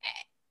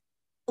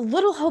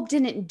 Little Hope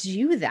didn't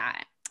do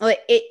that.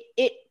 Like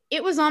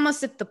it was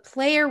almost if the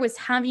player was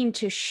having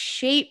to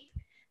shape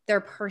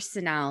their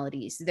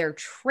personalities, their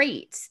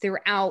traits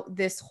throughout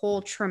this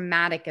whole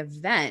traumatic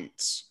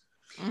event,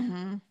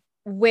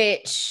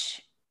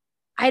 which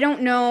I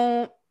don't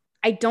know.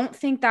 I don't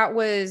think that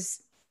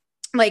was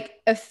like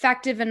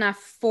effective enough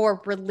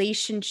for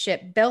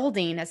relationship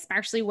building,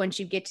 especially once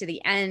you get to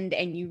the end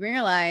and you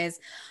realize,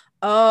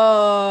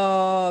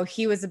 oh,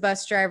 he was a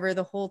bus driver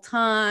the whole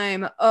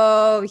time.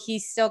 Oh,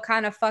 he's still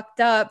kind of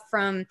fucked up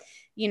from,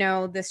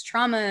 this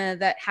trauma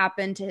that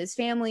happened to his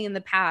family in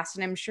the past.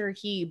 And I'm sure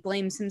he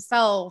blames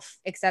himself,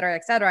 et cetera,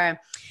 et cetera.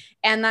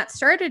 And that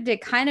started to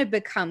kind of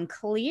become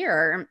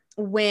clear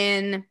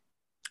when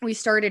we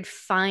started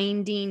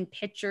finding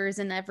pictures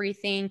and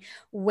everything,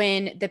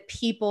 when the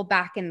people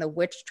back in the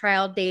witch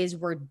trial days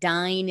were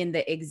dying in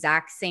the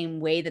exact same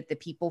way that the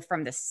people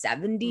from the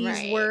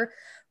 70s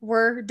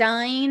were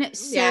dying.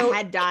 So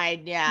had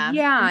died.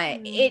 Yeah.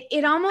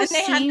 It almost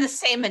and they seemed had the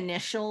same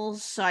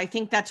initials, so I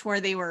think that's where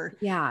they were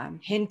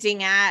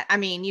hinting at. I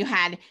mean, you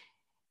had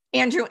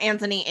Andrew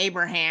Anthony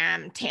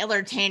Abraham,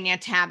 Taylor Tanya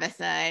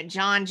Tabitha,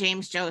 John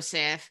James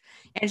Joseph,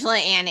 Angela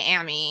Ann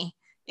Amy,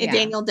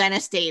 Daniel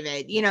Dennis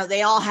David.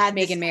 They all had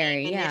Megan the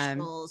Mary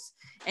initials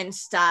and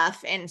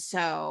stuff. And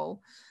so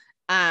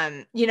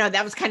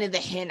that was kind of the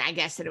hint, I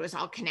guess, that it was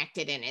all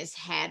connected in his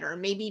head, or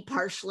maybe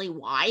partially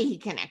why he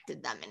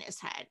connected them in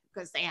his head,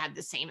 because they had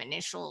the same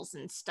initials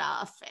and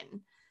stuff and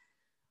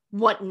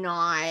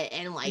whatnot.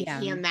 And like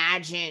he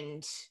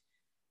imagined,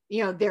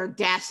 their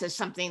deaths as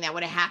something that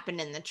would have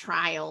happened in the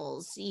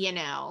trials,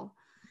 Yeah.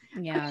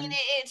 I mean,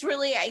 it's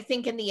really, I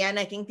think in the end,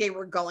 I think they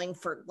were going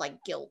for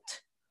like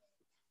guilt.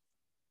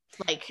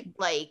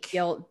 Like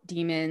guilt,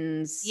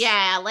 demons.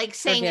 Yeah, like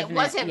saying it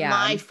wasn't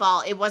my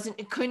fault.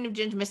 It couldn't have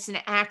just missed an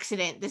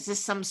accident. This is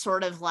some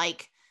sort of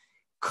like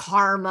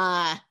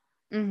karma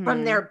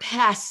from their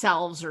past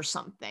selves or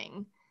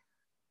something.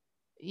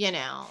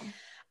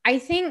 I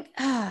think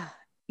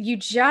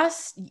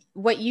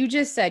what you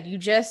just said, you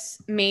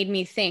just made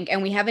me think,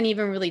 and we haven't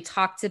even really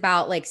talked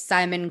about like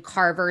Simon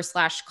Carver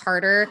 /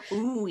 Carter.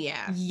 Ooh,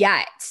 yeah.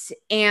 Yet.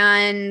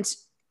 And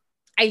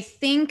I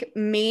think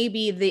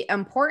maybe the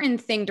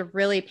important thing to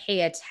really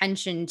pay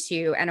attention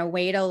to, and a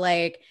way to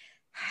like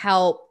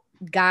help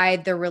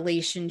guide the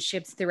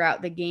relationships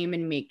throughout the game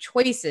and make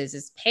choices,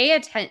 is pay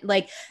attention.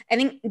 Like, I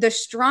think the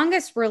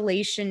strongest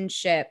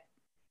relationship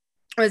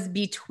was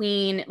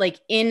between,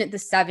 like, in the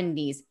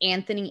 70s,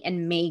 Anthony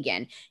and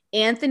Megan.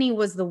 Anthony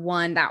was the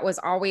one that was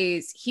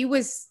always, he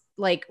was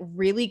like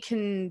really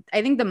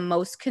I think the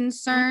most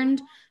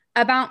concerned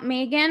about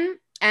Megan.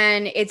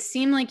 And it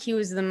seemed like he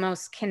was the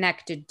most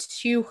connected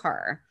to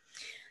her.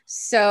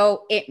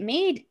 So it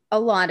made a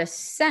lot of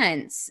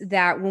sense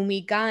that when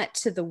we got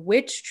to the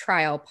witch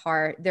trial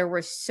part, there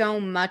was so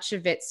much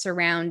of it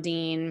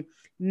surrounding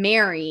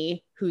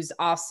Mary, who's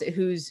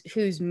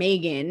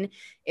Megan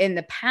in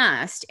the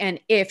past, and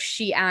if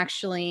she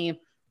actually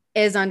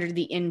is under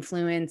the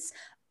influence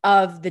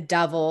of the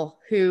devil,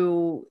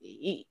 who,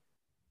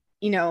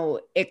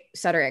 et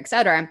cetera, et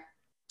cetera.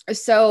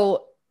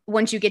 So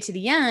once you get to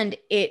the end,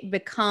 it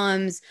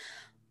becomes,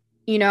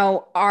 and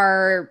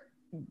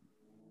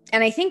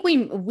I think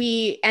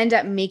we end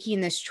up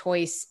making this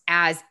choice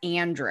as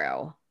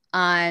Andrew.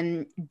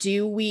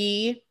 Do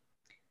we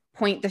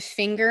point the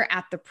finger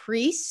at the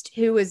priest,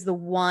 who is the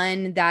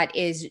one that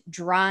is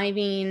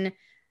driving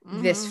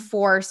this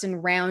force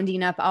and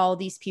rounding up all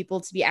these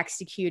people to be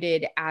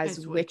executed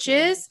as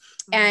witches.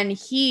 And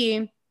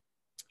he,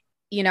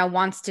 you know,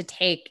 wants to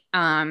take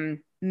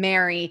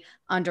Mary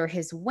under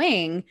his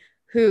wing,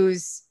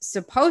 who's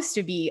supposed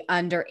to be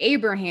under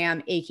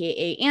Abraham,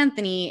 aka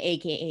Anthony,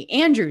 aka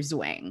Andrew's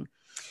wing.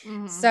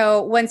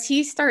 So once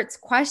he starts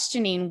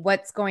questioning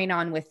what's going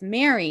on with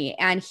Mary,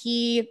 and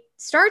he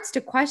starts to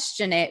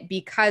question it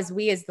because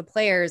we as the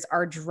players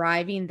are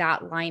driving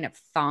that line of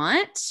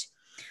thought,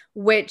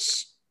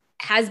 which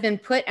has been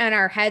put in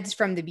our heads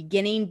from the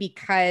beginning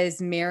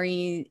because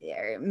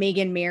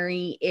Megan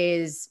Mary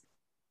is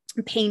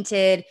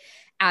painted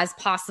as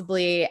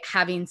possibly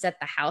having set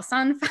the house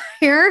on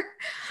fire.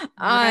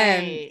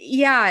 Right.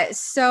 Yeah.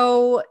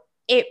 So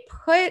it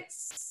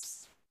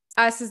puts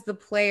us as the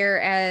player,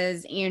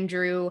 as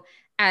Andrew,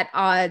 at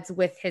odds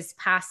with his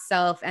past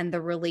self and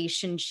the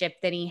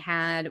relationship that he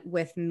had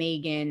with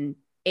Megan,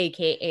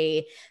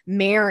 aka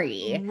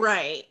Mary.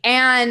 Right.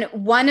 And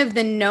one of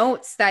the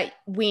notes that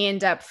we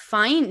end up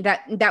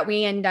that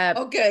we end up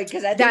Oh, good,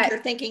 because I think you're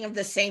thinking of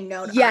the same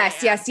note.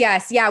 Yes.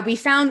 Yeah, we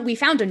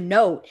found a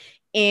note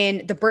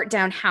in the burnt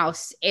down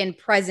house in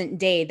present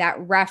day that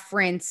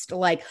referenced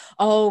like,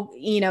 oh,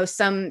 you know,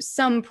 some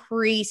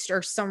priest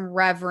or some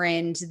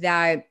reverend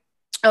that,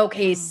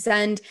 okay,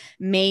 send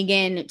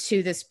Megan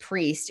to this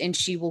priest and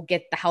she will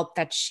get the help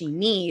that she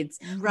needs.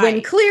 Right.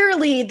 When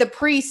clearly the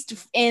priest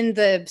in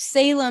the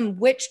Salem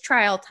witch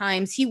trial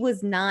times, he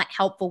was not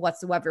helpful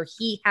whatsoever.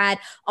 He had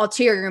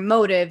ulterior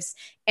motives.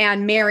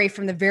 And Mary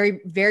from the very,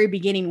 very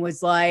beginning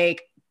was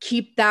like,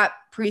 keep that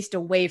priest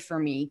away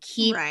from me.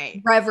 Keep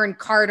Reverend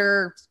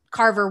Carver,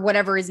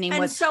 whatever his name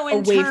was, so in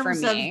away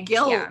terms from me. Of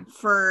guilt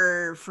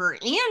for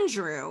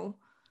Andrew,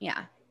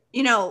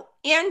 you know,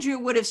 Andrew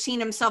would have seen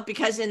himself,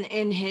 because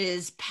in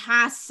his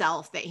past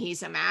self that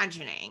he's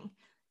imagining,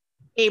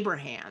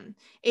 Abraham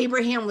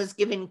was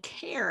given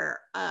care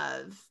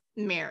of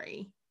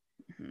Mary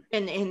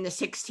in the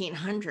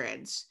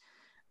 1600s.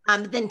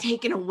 Then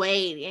taken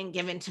away and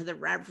given to the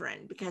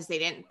Reverend because they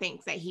didn't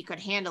think that he could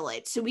handle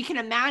it. So we can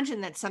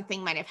imagine that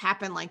something might have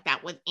happened like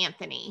that with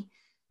Anthony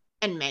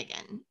and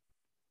Megan.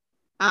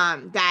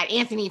 That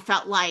Anthony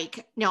felt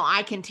like, no,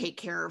 I can take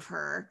care of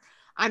her.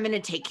 I'm going to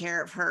take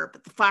care of her.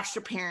 But the foster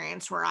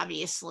parents were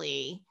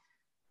obviously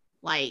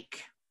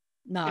like,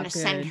 not going to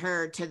send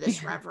her to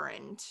this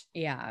Reverend.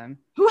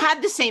 Who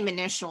had the same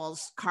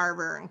initials,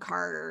 Carver and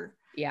Carter.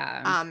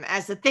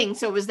 As a thing.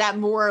 So was that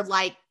more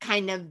like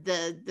kind of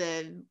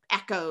the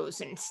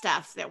echoes and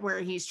stuff that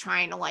where he's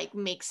trying to like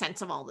make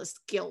sense of all this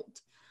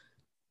guilt,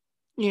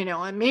 you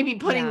know, and maybe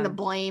putting the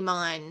blame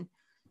on,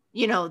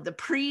 you know, the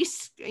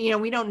priest. You know,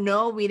 we don't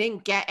know. We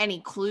didn't get any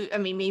clue. I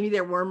mean, maybe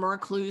there were more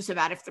clues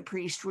about if the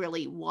priest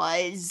really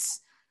was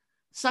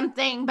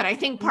something, but I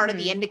think part of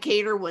the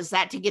indicator was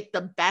that to get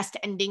the best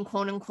ending,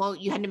 quote unquote,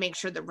 you had to make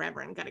sure the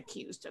Reverend got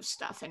accused of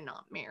stuff and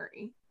not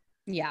Mary.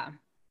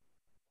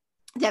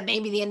 That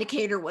maybe the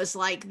indicator was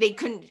like they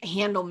couldn't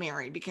handle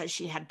Mary because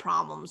she had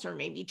problems or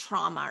maybe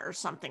trauma or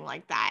something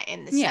like that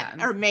in the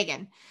or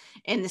Megan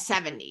in the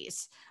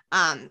 70s.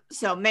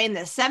 So in the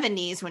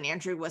 70s, when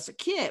Andrew was a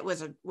kid,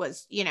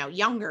 was you know,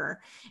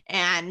 younger,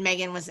 and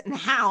Megan was in the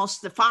house,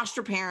 the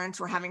foster parents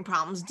were having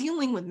problems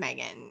dealing with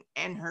Megan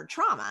and her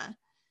trauma,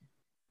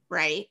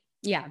 right?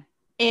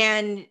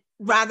 And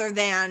rather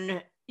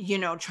than, you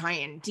know, try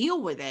and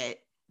deal with it,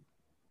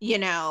 you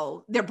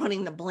know, they're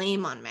putting the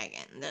blame on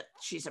Megan, that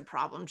she's a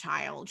problem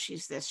child.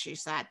 She's this,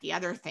 she's that, the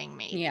other thing,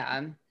 maybe.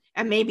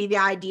 And maybe the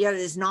idea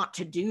is not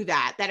to do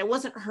that it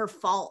wasn't her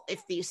fault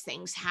if these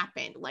things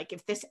happened. Like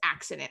if this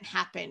accident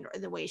happened or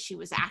the way she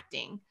was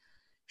acting,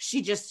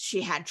 she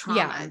had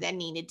trauma that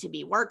needed to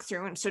be worked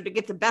through. And so to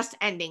get the best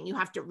ending, you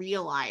have to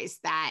realize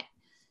that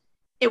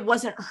it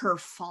wasn't her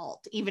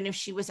fault, even if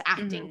she was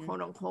acting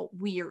quote unquote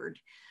weird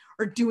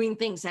or doing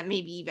things that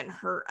maybe even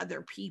hurt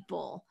other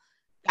people.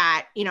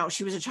 That, you know,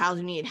 she was a child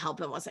who needed help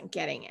and wasn't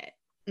getting it.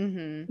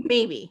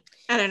 Maybe.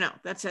 I don't know.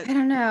 I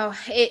don't know.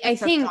 I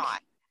think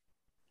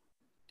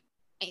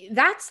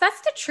that's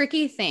the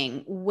tricky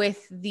thing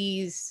with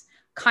these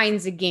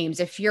kinds of games.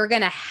 If you're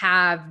going to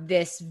have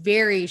this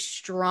very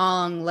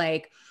strong,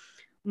 like,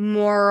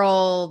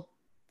 moral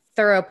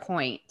thorough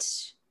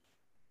point,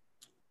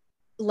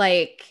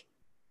 like,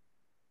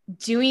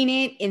 doing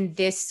it in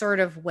this sort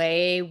of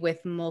way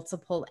with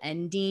multiple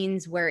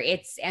endings where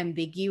it's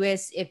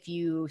ambiguous if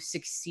you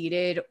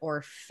succeeded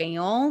or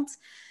failed.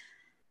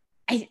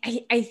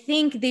 I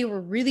think they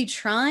were really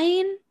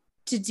trying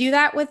to do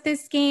that with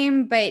this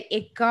game, but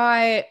it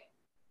got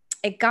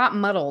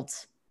muddled.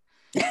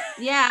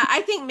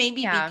 I think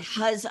maybe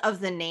because of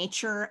the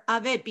nature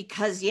of it,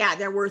 because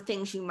there were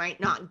things you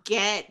might not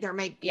get. There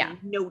might be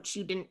notes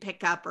you didn't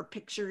pick up or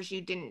pictures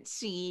you didn't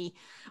see,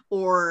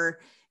 or,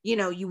 you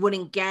know, you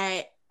wouldn't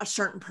get a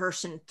certain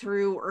person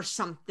through or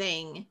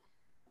something.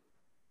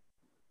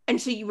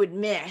 And so you would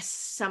miss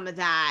some of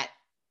that,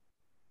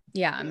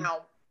 you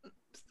know,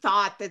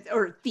 thought that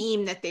or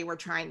theme that they were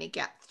trying to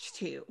get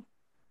to.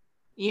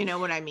 You know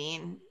what I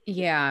mean?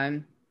 Yeah.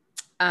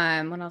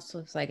 What else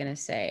was I gonna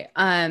say?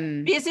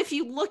 Because if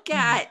you look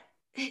at,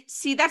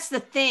 see, that's the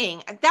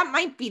thing. That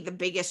might be the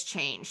biggest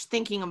change,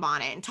 thinking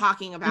about it and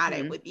talking about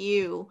it with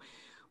you,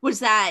 was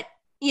that,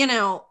 you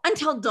know,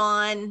 Until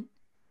Dawn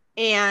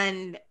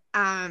and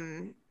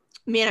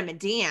Man of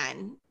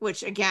Medan,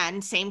 which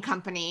again, same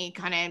company,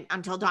 kind of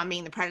Until Dawn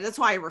being the Predator. That's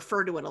why I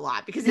refer to it a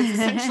lot, because it's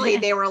essentially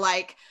they were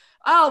like,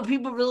 oh,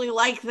 people really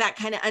like that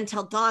kind of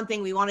Until Dawn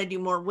thing. We want to do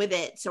more with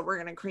it. So we're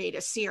going to create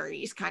a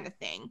series kind of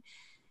thing.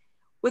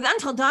 With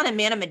Until Dawn and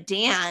Man of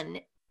Medan,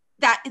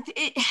 that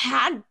it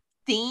had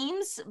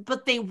themes,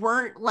 but they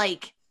weren't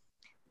like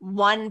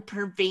one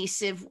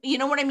pervasive, you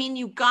know what I mean?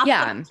 You got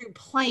them through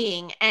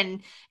playing,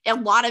 and a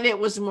lot of it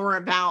was more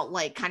about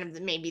like kind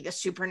of maybe the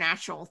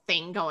supernatural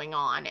thing going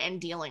on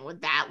and dealing with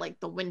that, like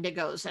the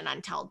Wendigos and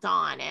Until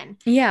Dawn, and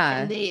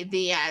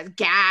the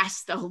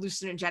gas, the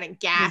hallucinogenic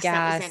gas,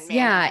 that was in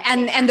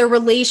Man. And the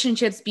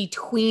relationships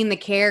between the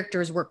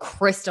characters were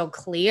crystal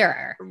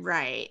clear,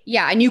 right?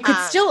 Yeah, and you could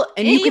still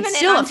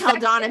Until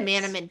Dawn and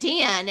Man of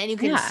Medan, and you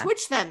can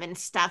switch them and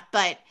stuff,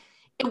 but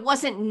it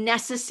wasn't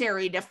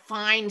necessary to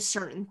find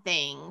certain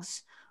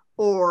things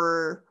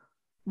or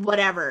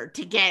whatever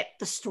to get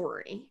the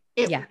story.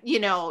 You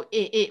know,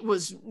 it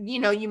was, you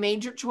know, you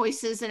made your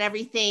choices and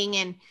everything,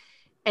 and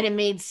it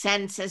made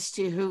sense as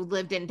to who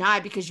lived and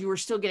died, because you were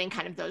still getting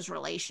kind of those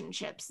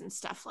relationships and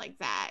stuff like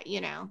that,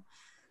 you know,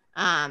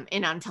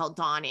 in Until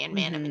Dawn and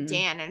Man of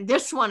Medan. And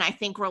this one, I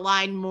think,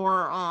 relied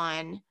more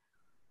on,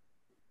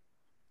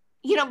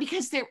 you know,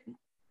 because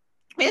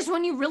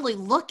when you really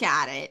look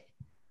at it,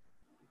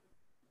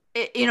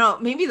 you know,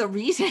 maybe the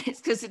reason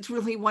is because it's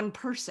really one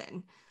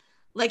person.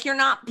 Like, you're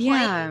not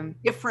playing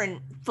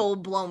different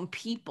full-blown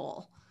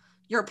people.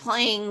 You're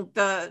playing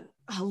the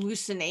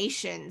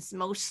hallucinations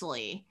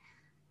mostly.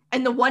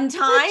 And the one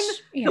time,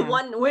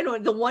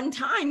 the one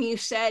time you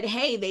said,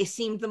 hey, they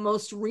seemed the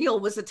most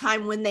real, was a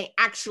time when they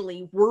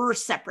actually were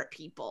separate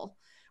people,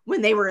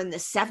 when they were in the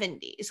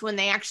 70s, when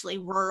they actually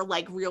were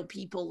like real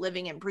people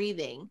living and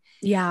breathing.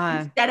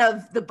 Yeah. Instead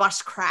of the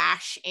bus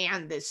crash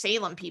and the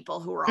Salem people,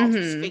 who were all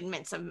just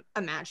figments of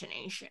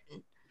imagination.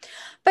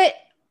 But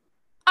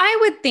I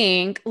would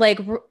think, like,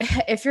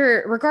 if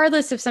you're,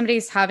 regardless if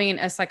somebody's having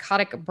a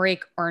psychotic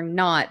break or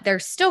not,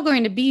 there's still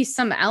going to be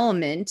some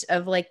element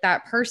of like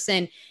that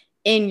person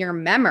in your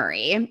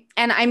memory.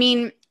 And I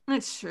mean,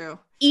 that's true.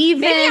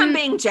 Even maybe I'm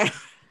being generous.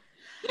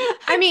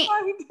 I mean,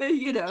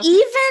 you know,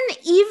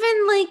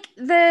 even like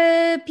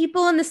the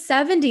people in the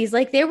 70s,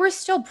 like they were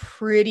still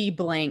pretty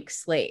blank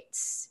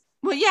slates.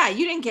 Well, yeah,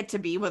 you didn't get to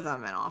be with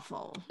them an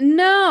awful.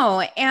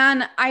 No.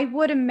 And I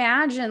would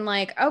imagine,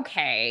 like,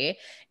 okay,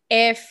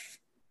 if,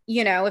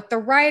 you know, if the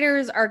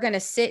writers are going to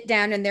sit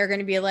down and they're going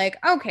to be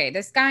like, okay,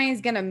 this guy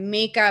is going to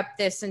make up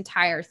this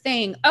entire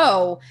thing.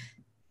 Oh,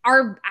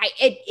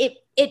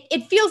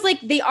 it feels like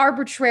they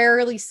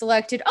arbitrarily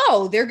selected,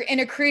 oh, they're in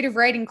a creative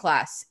writing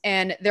class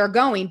and they're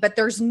going, but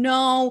there's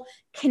no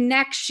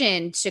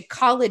connection to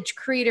college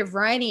creative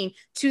writing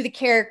to the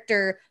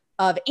character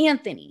of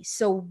Anthony.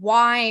 So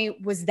why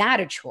was that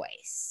a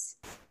choice?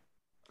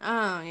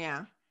 Oh,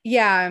 yeah.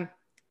 Yeah.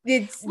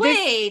 This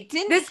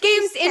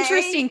game's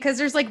interesting because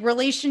there's like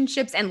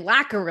relationships and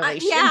lack of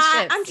relationships.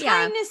 I'm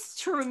trying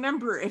to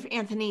remember if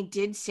Anthony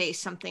did say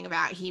something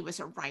about he was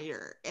a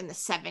writer in the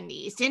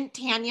 70s. Didn't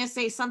Tanya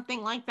say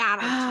something like that?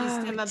 I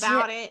teased him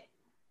about it.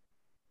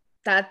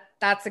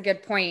 That's a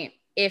good point.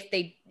 If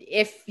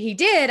he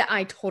did,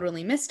 I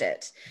totally missed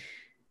it.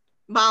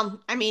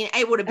 Well, I mean,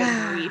 it would have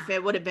been brief.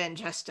 It would have been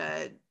just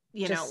a,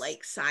 you know,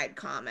 like side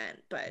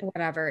comment, but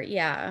whatever.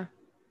 Yeah.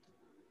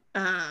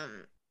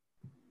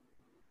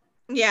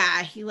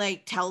 Yeah, he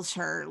like tells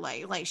her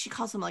like she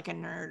calls him like a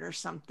nerd or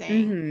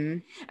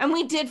something. And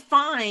we did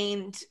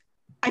find,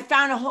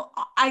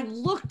 I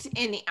looked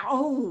in,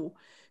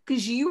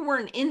 because you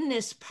weren't in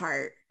this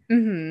part.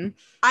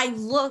 I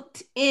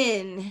looked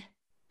in,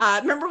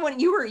 remember when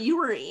you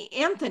were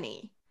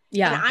Anthony?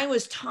 Yeah. And I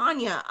was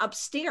Tanya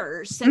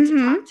upstairs, sent to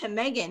talk to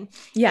Megan.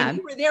 Yeah. And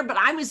you were there, but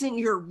I was in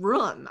your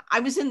room. I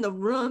was in the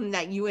room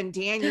that you and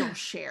Daniel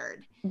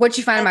shared. What'd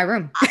you find in my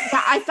room?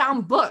 I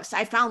found books.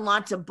 I found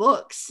lots of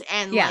books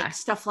and like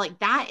stuff like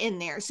that in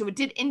there. So it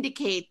did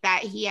indicate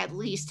that he at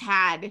least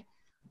had,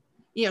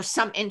 you know,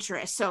 some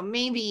interest. So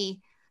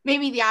maybe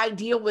the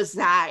idea was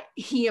that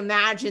he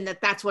imagined that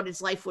that's what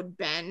his life would have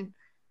been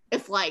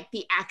if like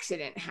the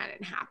accident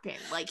hadn't happened.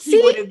 Like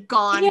he would have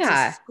gone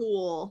to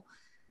school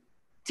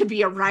to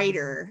be a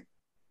writer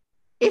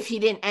if he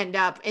didn't end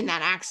up in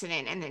that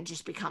accident and then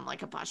just become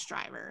like a bus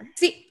driver.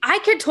 See, I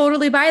could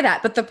totally buy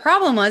that. But the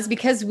problem was,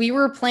 because we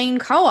were playing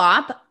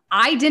co-op,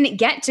 I didn't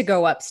get to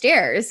go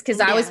upstairs because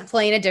I was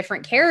playing a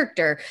different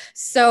character.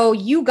 So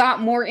you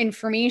got more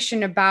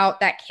information about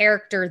that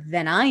character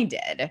than I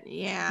did.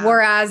 Yeah.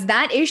 Whereas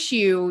that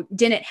issue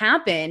didn't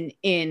happen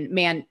in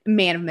Man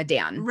of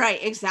Medan.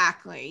 Right,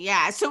 exactly.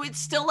 Yeah. So it's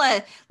still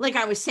like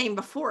I was saying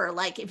before,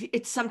 like if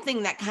it's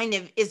something that kind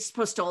of is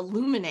supposed to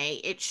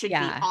illuminate, it should be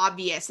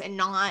obvious and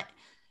not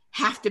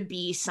have to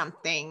be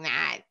something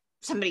that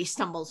somebody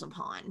stumbles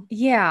upon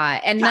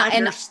Yeah, and to not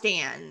and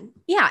understand.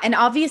 yeah, and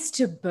obvious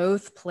to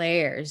both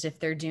players if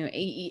they're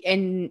doing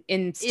and If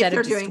instead they're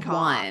of just doing co-op,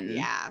 one.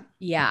 yeah.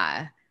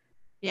 Yeah.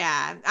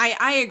 Yeah,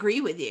 I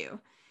agree with you.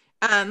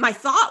 My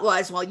thought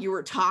was while you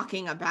were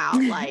talking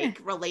about like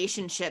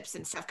relationships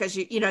and stuff, because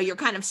you know you're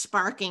kind of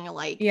sparking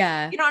like,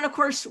 Yeah. you know, and of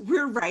course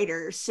we're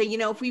writers, so you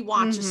know if we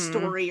watch a Mhm.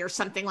 story or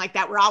something like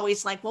that, we're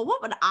always like, well,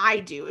 what would I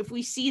do if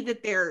we see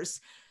that there's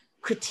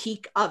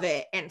critique of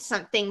it and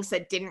some things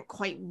that didn't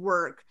quite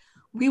work?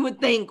 We would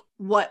think,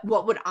 what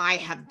would I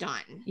have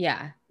done?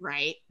 Yeah.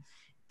 Right.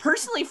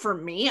 Personally, for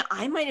me,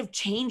 I might have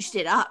changed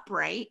it up,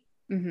 right?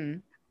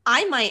 Mhm.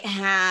 I might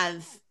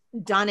have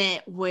done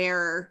it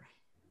where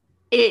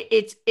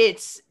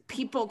it's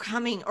people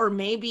coming, or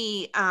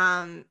maybe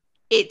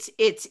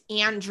it's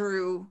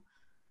Andrew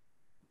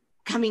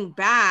coming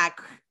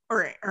back,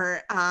 or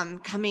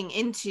coming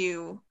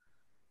into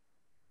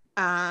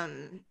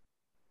um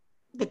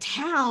the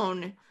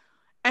town,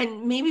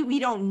 and maybe we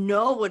don't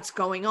know what's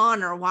going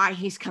on or why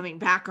he's coming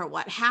back or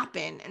what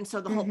happened, and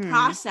so the whole Mhm.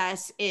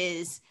 process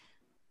is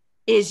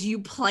you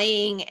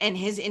playing and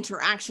his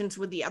interactions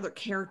with the other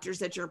characters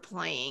that you're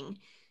playing,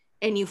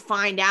 and you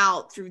find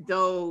out through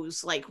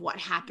those like what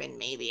happened,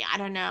 maybe, I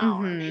don't know,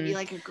 or maybe Mhm.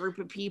 like a group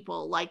of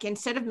people, like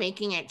instead of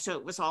making it so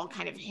it was all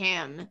kind of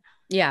him,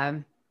 Yeah.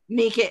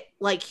 make it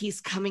like he's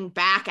coming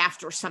back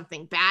after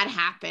something bad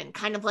happened,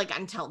 kind of like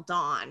Until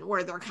Dawn,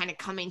 where they're kind of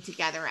coming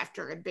together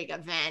after a big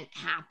event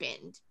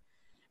happened,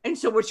 and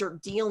so what you're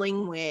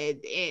dealing with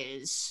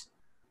is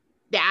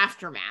the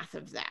aftermath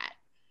of that.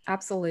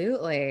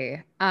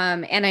 Absolutely.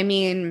 And I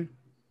mean,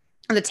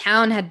 the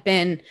town had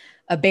been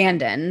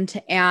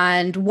abandoned,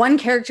 and one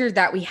character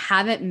that we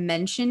haven't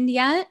mentioned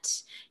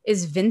yet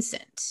is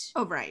Vincent.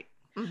 Oh, right.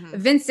 Mm-hmm.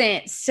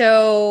 Vincent.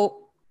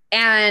 So,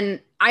 and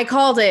I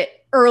called it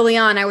early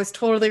on. I was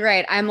totally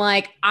right. I'm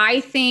like, I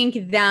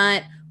think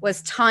that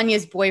was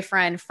Tanya's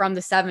boyfriend from the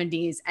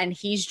 70s, and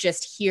he's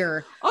just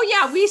here Oh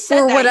yeah, we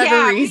said for that. whatever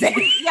Yeah, reason. yeah,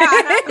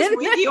 and I was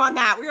with you on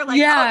that. We were like, oh,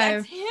 Yeah.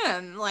 that's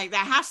him. Like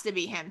that has to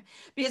be him,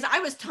 because I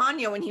was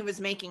Tanya when he was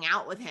making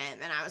out with him,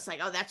 and I was like,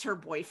 oh, that's her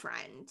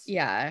boyfriend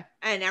Yeah.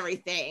 and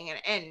everything,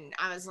 and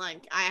I was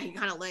like, I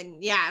kind of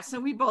yeah.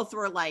 So we both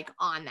were like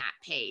on that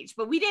page,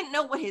 but we didn't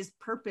know what his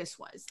purpose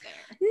was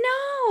there.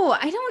 No,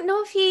 I don't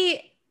know if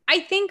he, I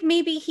think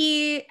maybe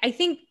he, I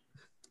think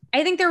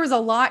there was a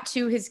lot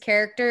to his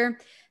character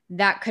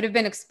that could have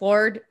been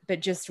explored, but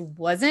just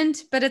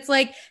wasn't. But it's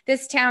like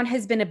this town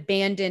has been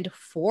abandoned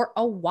for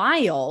a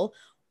while.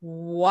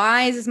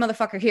 Why is this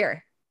motherfucker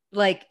here?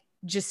 Like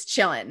just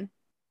chilling.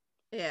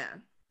 Yeah.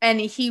 And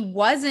he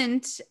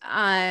wasn't,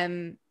 at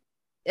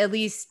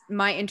least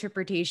my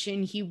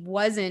interpretation, he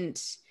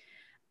wasn't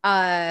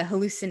a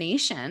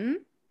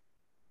hallucination.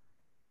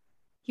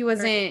 He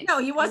wasn't No,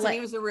 he wasn't. like He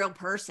was a real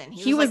person.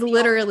 He he was was like the only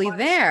literally one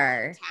still in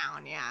there.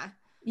 town. Yeah.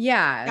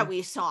 Yeah. That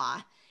we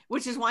saw,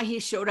 which is why he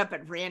showed up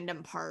at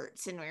random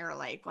parts, and we were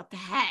like, what the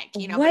heck,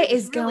 you know? But What it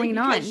was is really going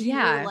on? because you were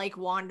Yeah. like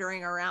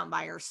wandering around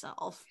by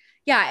yourself.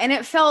 Yeah. And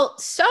it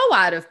felt so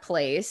out of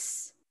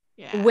place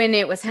Yeah. when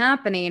it was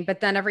happening, but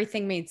then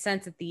everything made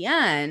sense at the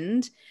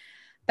end.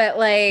 But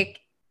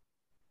like,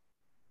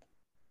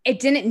 it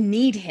didn't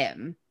need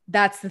him.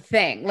 That's the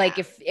thing. Like,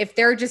 if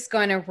they're just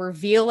going to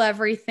reveal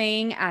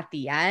everything at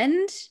the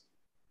end,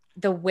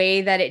 the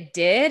way that it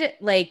did,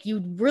 like,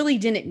 you really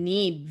didn't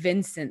need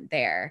Vincent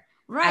there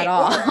at Right.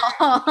 Or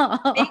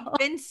make all.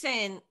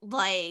 Vincent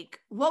like,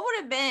 what would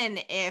have been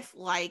if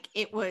like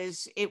it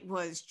was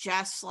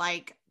just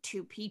like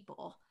two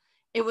people.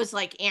 It was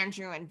like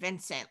Andrew and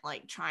Vincent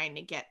like trying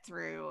to get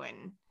through,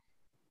 and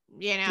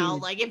you know,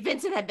 Dude, like if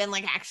Vincent had been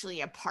like actually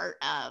a part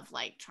of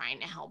like trying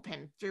to help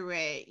him through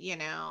it, you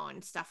know,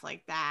 and stuff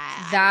like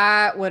that.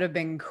 that would have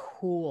been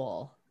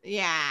cool.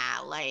 Yeah,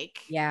 like,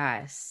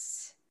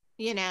 Yes.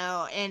 you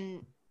know,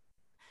 and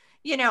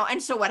you know,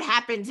 and so what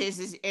happens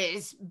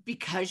is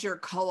because you're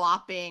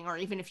co-oping, or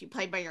even if you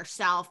play by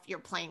yourself, you're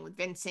playing with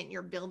Vincent,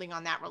 you're building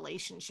on that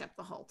relationship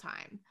the whole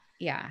time.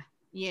 Yeah.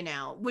 You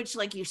know, which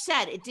like you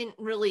said, it didn't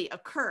really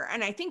occur.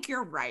 And I think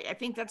you're right. I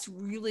think that's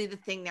really the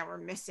thing that we're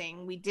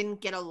missing. We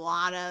didn't get a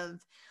lot of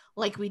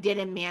like we did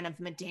in Man of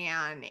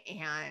Medan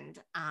and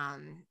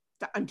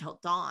Until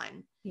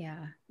Dawn.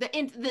 Yeah.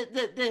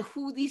 The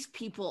who these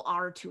people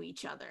are to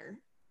each other.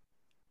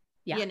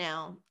 Yeah. You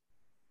know,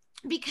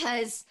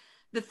 because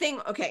the thing,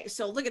 okay,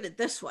 so look at it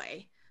this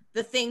way.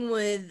 The thing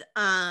with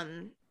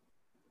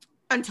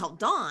Until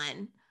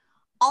Dawn,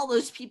 all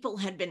those people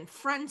had been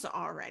friends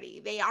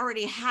already. They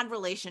already had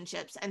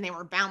relationships, and they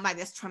were bound by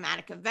this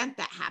traumatic event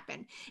that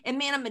happened. In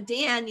Man of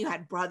Medan, you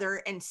had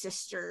brother and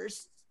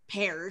sisters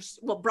pairs.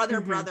 Well,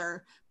 brother,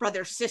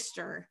 brother,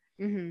 sister.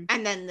 Mm-hmm.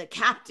 And then the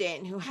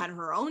captain who had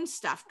her own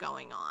stuff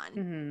going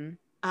on,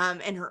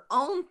 and her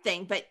own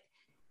thing. But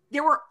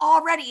there were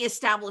already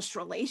established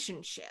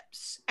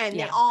relationships, and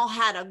they all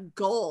had a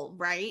goal,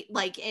 right?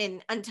 Like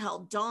in Until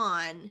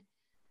Dawn,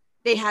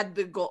 they had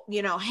the goal,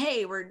 you know,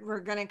 hey, we're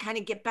going to kind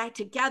of get back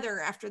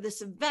together after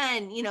this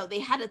event. You know, they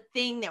had a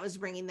thing that was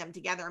bringing them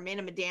together. Man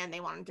of Medan,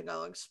 they wanted to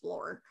go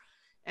explore,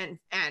 and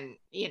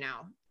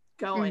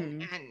go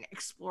and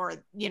explore,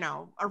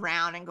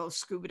 around and go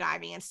scuba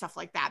diving and stuff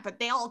like that. But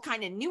they all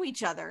kind of knew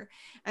each other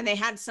and they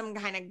had some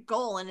kind of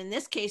goal. And in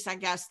this case, I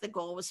guess the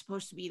goal was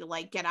supposed to be to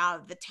like get out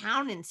of the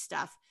town and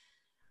stuff.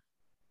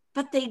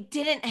 But they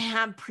didn't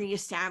have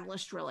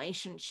pre-established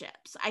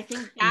relationships. I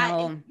think that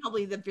is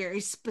probably the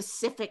very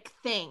specific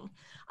thing,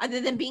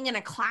 other than being in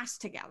a class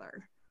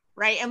together,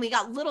 right? And we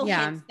got little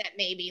hints that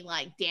maybe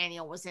like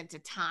Daniel was into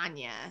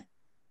Tanya,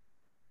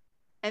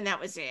 and that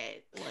was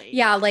it.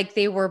 Like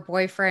they were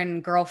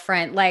boyfriend,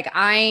 girlfriend. Like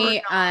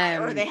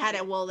or they had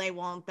it. Will they?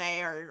 Won't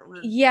they? Or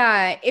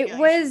it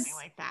was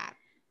like that,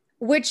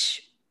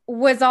 which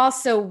was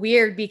also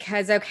weird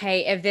because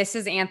if this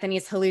is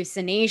Anthony's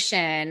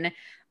hallucination.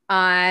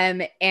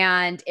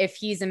 And if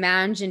he's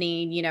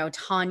imagining,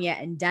 Tanya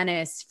and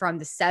Dennis from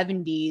the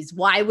 70s,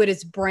 why would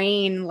his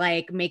brain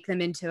like make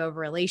them into a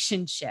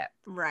relationship?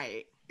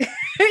 Right.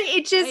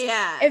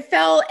 It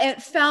felt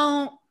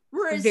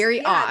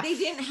very off. They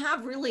didn't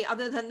have really,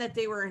 other than that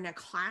they were in a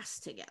class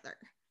together.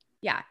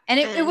 Yeah. And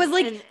it was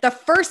like the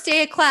first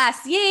day of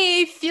class,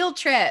 yay, field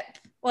trip.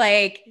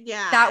 Like,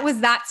 that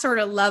was that sort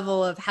of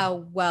level of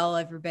how well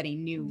everybody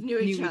knew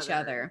each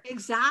other.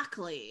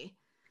 Exactly.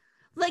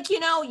 Like,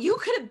 you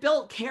could have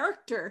built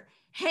character.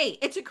 Hey,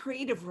 it's a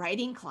creative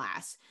writing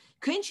class.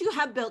 Couldn't you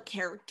have built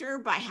character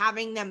by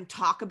having them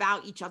talk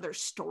about each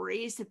other's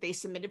stories that they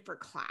submitted for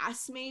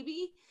class,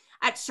 maybe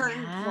at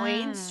certain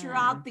points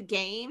throughout the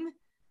game?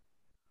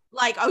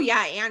 Like, oh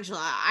yeah,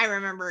 Angela, I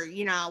remember,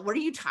 what are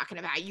you talking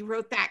about? You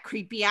wrote that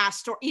creepy ass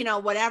story,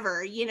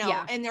 whatever,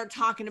 and they're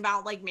talking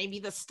about like maybe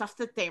the stuff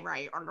that they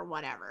write or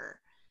whatever.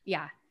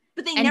 Yeah.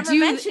 But they never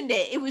mentioned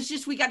it. It was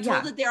just, we got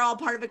told that they're all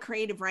part of a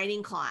creative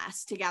writing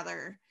class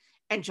together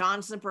and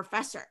John's the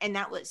professor. And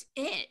that was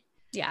it.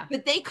 Yeah.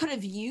 But they could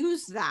have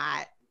used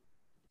that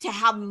to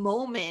have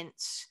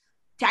moments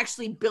to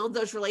actually build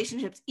those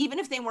relationships, even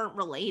if they weren't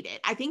related.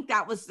 I think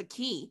that was the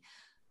key.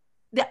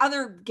 The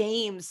other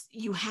games,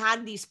 you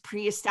had these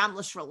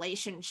pre-established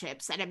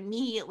relationships that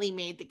immediately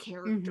made the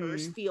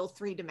characters feel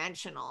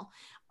three-dimensional,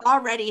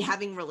 already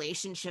having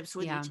relationships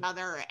with each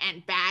other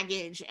and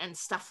baggage and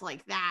stuff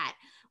like that.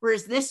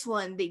 Whereas this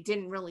one, they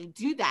didn't really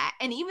do that.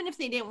 And even if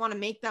they didn't want to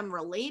make them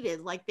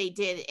related, like they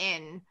did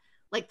in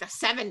like the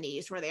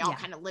 70s, where they all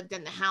kind of lived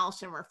in the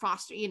house and were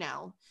foster,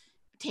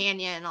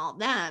 Tanya and all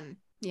them.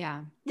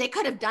 Yeah. They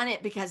could have done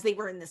it because they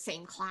were in the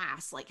same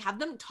class. Like, have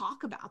them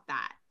talk about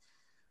that.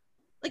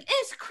 Like,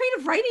 it's a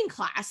creative writing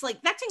class.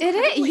 Like, that's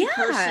incredibly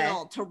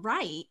personal to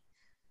write.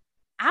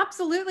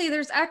 Absolutely.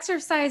 There's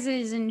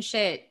exercises and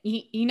shit.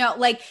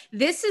 Like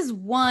this is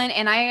one,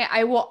 and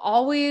I will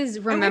always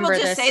remember this.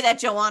 And we will just say that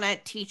Joanna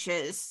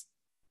teaches,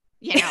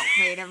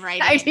 creative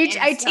writing. I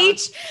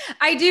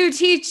do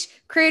teach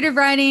creative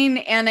writing,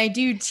 and I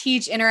do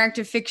teach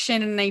interactive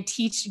fiction, and I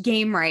teach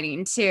game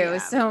writing too. Yeah.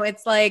 So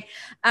it's like,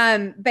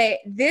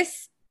 but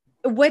this,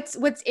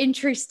 what's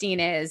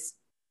interesting is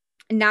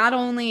not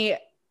only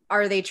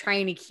are they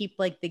trying to keep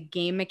like the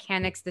game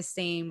mechanics the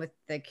same with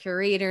the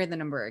curator, the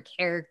number of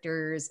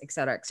characters, et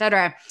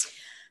cetera,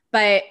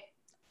 but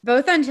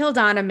both Until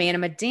Dawn and Man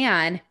of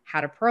Medan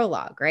had a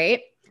prologue,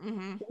 right?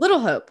 Mm-hmm. Little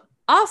Hope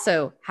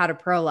also had a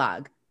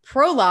prologue.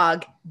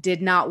 Prologue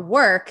did not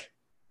work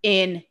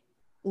in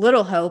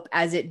Little Hope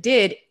as it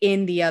did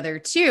in the other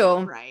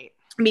two. Right.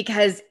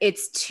 Because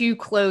it's too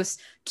close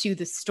to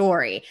the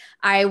story.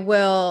 I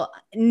will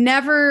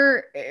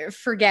never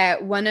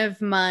forget one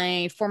of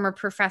my former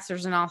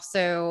professors and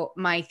also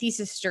my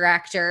thesis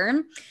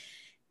director.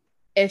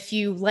 If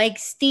you like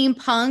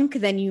steampunk,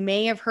 then you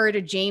may have heard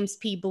of James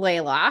P.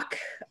 Blaylock.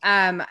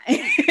 Nice.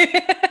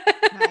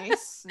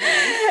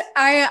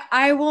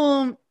 I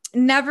will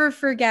never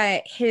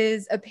forget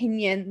his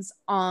opinions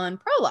on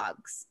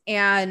prologues.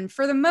 And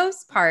for the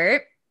most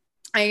part,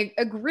 I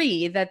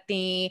agree that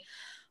they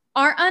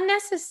are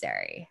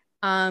unnecessary.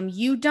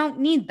 You don't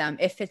need them.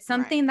 If it's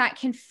something that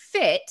can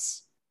fit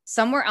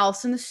somewhere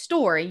else in the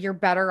story, you're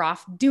better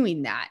off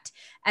doing that.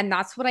 And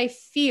that's what I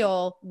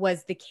feel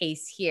was the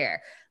case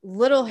here.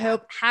 Little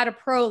Hope had a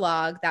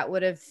prologue that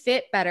would have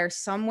fit better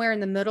somewhere in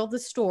the middle of the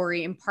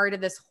story and part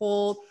of this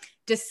whole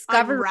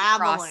discovery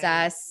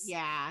process,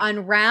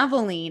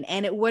 unraveling,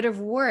 and it would have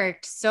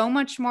worked so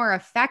much more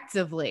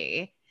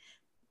effectively.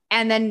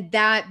 And then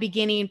that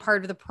beginning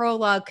part of the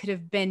prologue could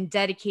have been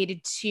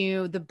dedicated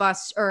to the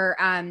bus or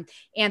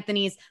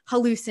Anthony's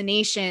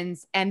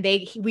hallucinations. And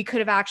we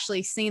could have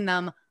actually seen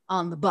them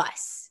on the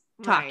bus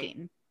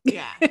talking.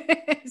 Yeah.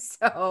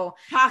 So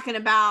talking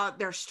about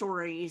their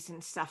stories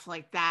and stuff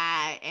like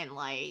that. And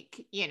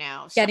like,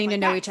 getting to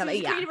know each other.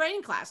 Yeah. Creative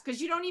writing class. Cause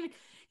you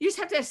just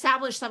have to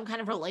establish some kind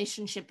of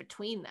relationship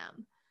between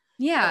them.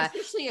 Yeah.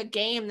 Especially a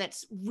game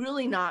that's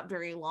really not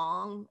very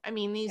long. I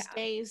mean, these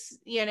days,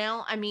 you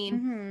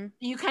kind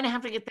of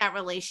have to get that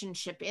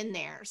relationship in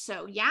there.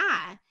 So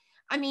yeah.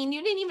 I mean,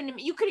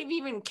 you could have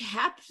even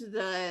kept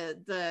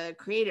the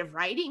creative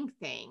writing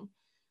thing,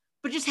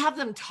 but just have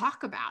them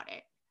talk about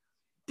it.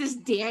 Does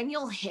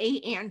Daniel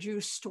hate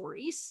Andrew's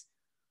stories?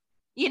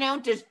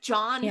 Does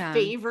John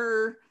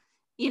favor,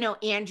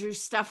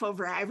 Andrew's stuff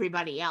over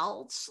everybody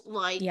else?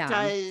 Like, Yeah.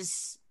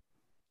 does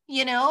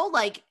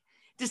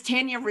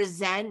Tanya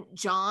resent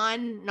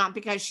John, not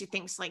because she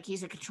thinks like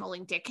he's a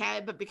controlling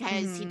dickhead, but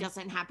because he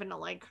doesn't happen to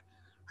like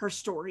her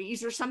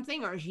stories or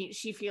something, or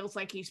she feels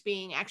like he's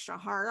being extra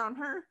hard on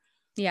her?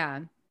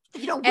 Yeah.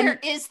 Where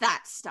is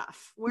that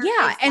stuff?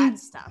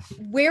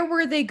 Where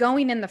were they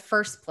going in the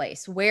first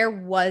place? Where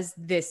was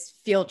this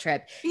field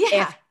trip?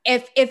 Yeah.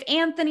 If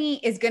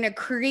Anthony is going to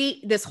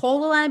create this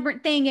whole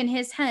elaborate thing in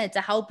his head to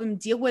help him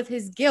deal with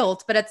his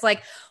guilt, but it's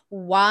like,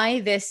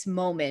 why this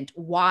moment?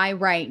 Why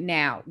right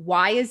now?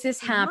 Why is this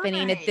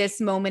happening at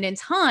this moment in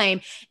time?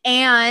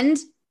 And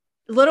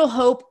Little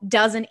Hope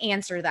doesn't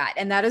answer that.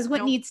 And that is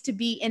what needs to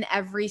be in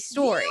every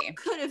story. You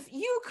could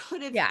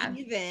have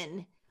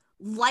even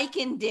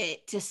likened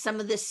it to some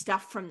of the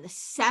stuff from the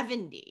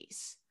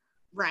 70s,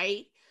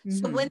 right?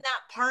 So when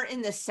that part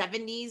in the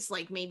 70s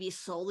like maybe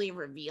slowly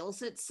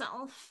reveals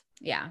itself,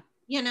 because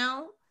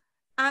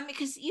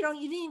you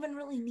didn't even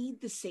really need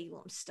the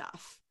Salem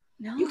stuff.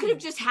 No, you could have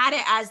just had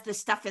it as the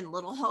stuff in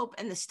Little Hope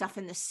and the stuff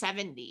in the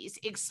 70s,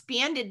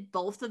 expanded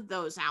both of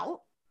those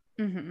out,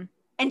 and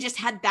just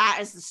had that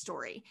as the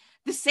story.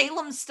 The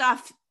Salem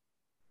stuff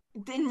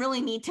didn't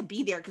really need to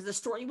be there because the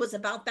story was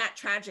about that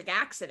tragic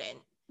accident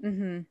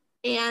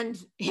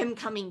and him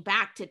coming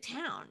back to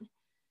town.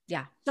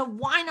 Yeah. So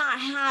why not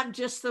have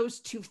just those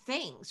two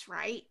things,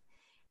 right?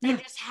 And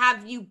just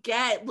have you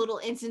get little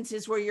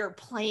instances where you're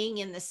playing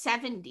in the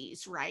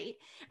 70s, right?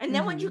 And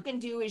then what you can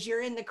do is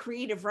you're in the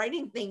creative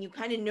writing thing, you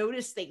kind of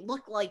notice they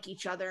look like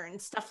each other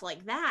and stuff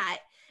like that.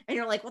 And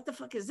you're like, what the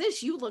fuck is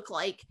this? You look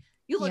like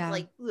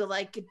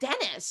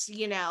Dennis,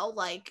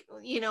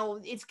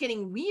 it's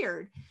getting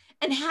weird.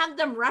 And have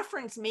them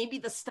reference maybe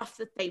the stuff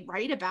that they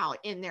write about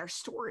in their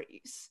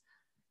stories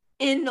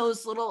in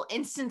those little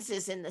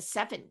instances in the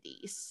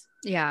 70s.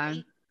 Yeah.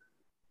 Right?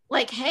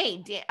 Like,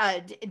 hey,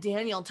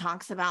 Daniel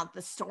talks about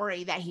the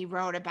story that he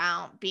wrote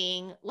about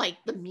being like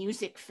the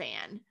music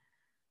fan,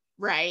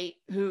 right?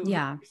 Who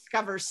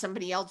discovers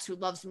somebody else who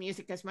loves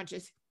music as much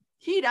as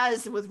he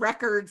does with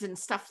records and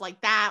stuff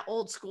like that,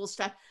 old school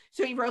stuff.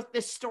 So he wrote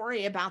this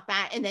story about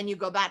that. And then you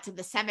go back to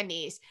the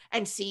 70s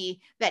and see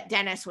that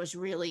Dennis was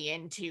really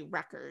into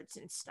records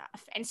and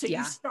stuff. And so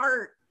you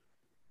start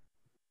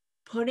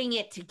putting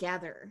it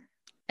together.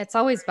 It's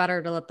always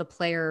better to let the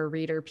player or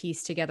reader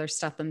piece together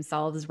stuff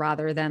themselves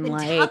rather than to tell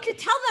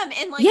them.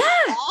 And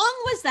how long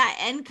was that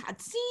end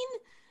cutscene?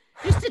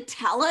 Just to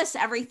tell us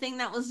everything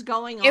that was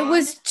going on. It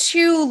was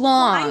too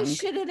long. Why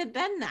should it have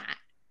been that?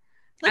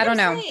 I don't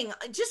know.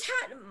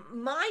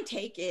 My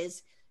take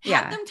is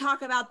have them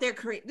talk about their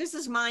career. This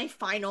is my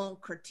final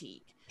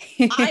critique.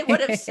 I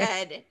would have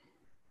said,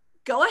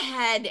 go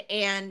ahead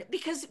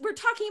because we're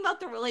talking about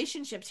the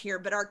relationships here,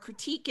 but our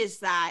critique is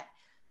that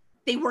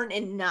they weren't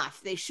enough.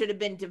 They should have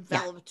been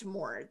developed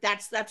more.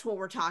 That's what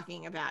we're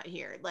talking about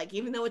here. Like,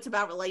 even though it's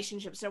about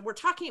relationships, so we're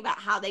talking about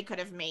how they could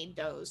have made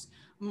those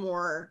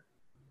more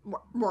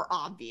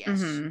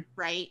obvious,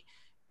 right?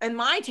 And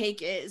my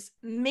take is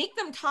make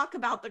them talk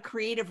about the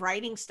creative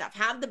writing stuff.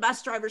 Have the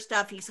bus driver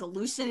stuff. He's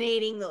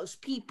hallucinating those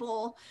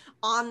people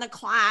on the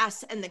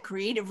class and the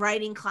creative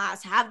writing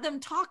class. Have them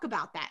talk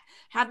about that.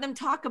 Have them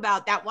talk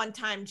about that one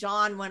time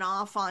John went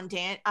off on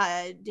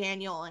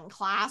Daniel in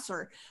class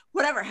or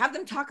whatever. Have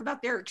them talk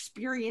about their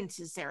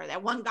experiences there.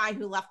 That one guy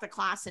who left the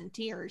class in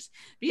tears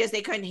because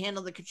they couldn't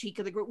handle the critique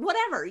of the group.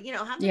 Whatever,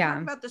 have them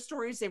talk about the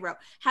stories they wrote.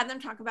 Have them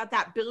talk about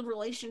that. Build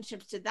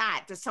relationships to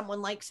that. Does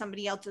someone like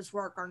somebody else's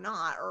work or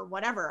not? Or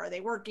whatever, are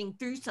they working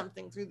through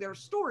something through their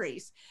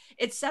stories,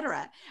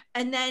 etc.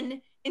 And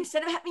then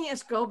instead of having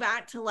us go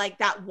back to like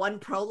that one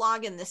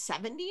prologue in the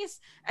 70s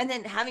and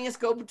then having us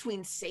go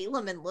between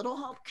Salem and Little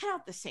Hope, cut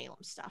out the Salem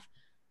stuff.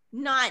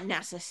 Not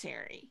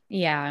necessary.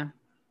 I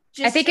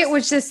think it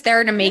was just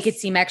there to make it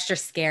seem extra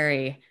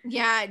scary.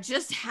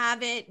 Just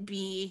have it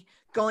be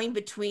going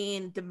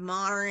between the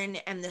modern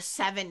and the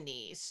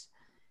 70s.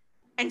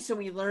 And so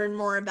we learn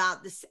more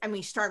about this and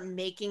we start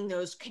making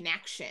those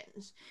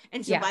connections.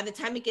 And so by the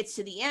time it gets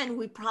to the end,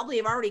 we probably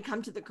have already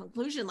come to the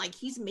conclusion, like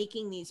he's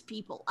making these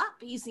people up.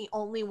 He's the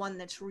only one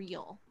that's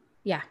real.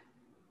 Yeah.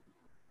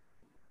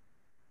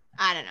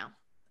 I don't know.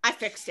 I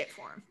fixed it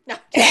for him. No.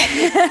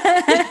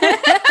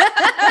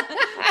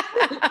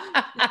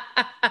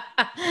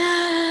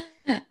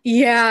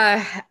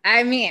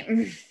 I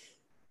mean,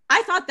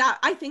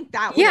 I think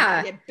that would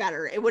have made it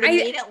better. It would have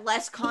made it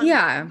less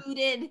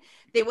convoluted.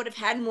 They would have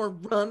had more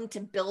room to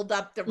build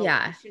up the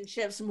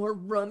relationships, more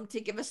room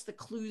to give us the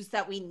clues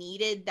that we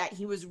needed, that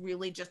he was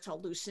really just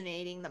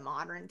hallucinating the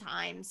modern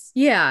times.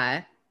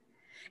 Yeah.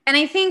 And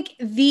I think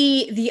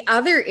the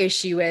other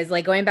issue is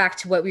like going back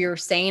to what we were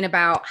saying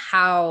about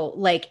how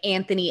like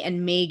Anthony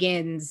and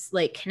Megan's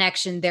like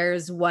connection,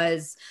 theirs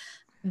was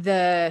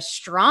the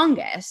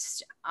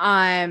strongest.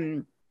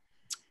 Where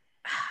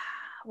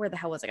the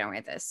hell was I going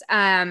with this?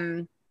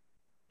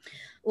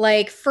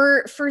 Like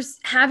for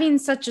having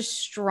such a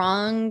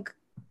strong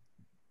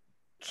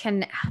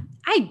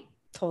I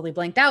totally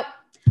blanked out.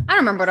 I don't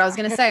remember what I was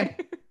going to say.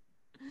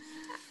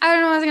 I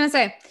don't know what I was going to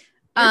say.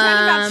 We're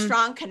talking about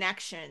strong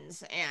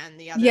connections and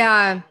the other.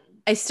 Yeah, thing.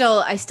 I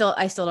still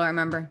don't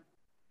remember.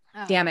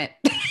 Oh, Damn it.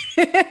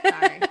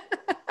 sorry.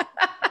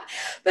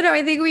 But no,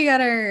 I think we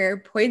got our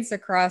points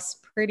across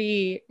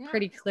pretty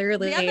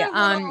clearly. The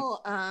other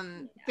little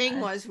thing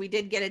was we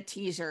did get a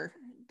teaser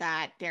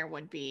that there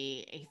would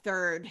be a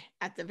third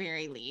at the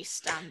very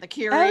least. The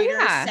curator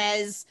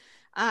says,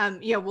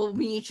 we'll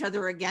meet each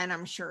other again.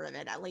 I'm sure of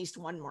it, at least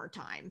one more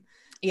time.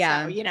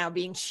 Yeah. So,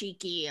 being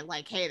cheeky,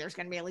 like, hey, there's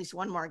going to be at least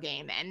one more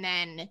game. And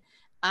then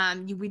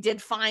we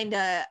did find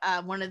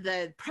one of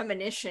the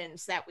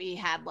premonitions that we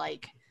had,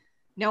 like,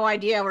 no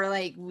idea. We're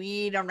like,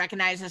 we don't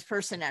recognize this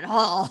person at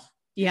all.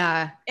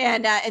 Yeah.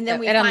 And then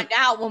we find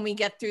out when we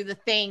get through the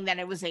thing that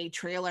it was a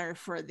trailer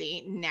for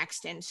the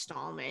next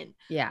installment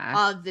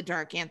of the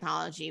Dark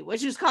Anthology,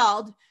 which is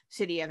called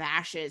City of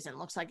Ashes and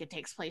looks like it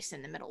takes place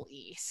in the Middle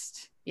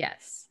East.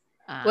 Yes.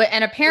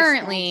 And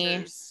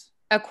apparently,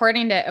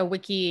 according to a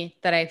wiki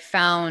that I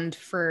found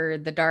for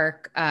the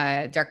Dark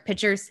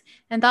Pictures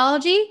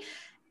anthology,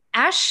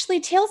 Ashley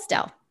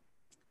Tisdale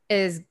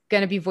is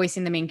going to be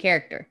voicing the main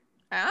character.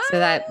 So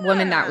that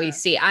woman that we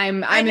see,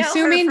 I'm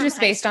assuming just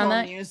based on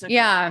that. Musical.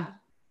 Yeah.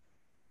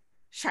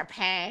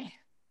 Sharpay.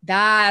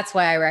 That's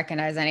why I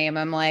recognize the name.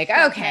 I'm like,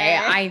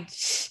 okay,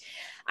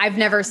 I've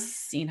never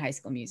seen High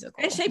School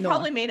Musical. And they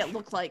probably made it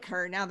look like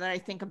her. Now that I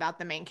think about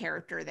the main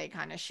character, they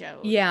kind of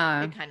showed.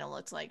 Yeah. It kind of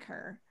looks like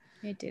her.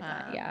 They did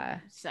that, yeah.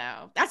 So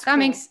that cool.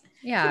 makes,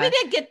 So we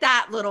did get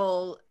that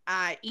little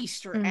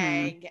Easter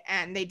egg,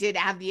 and they did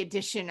have the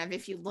addition of,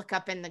 if you look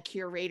up in the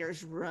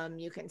curator's room,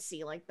 you can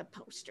see like the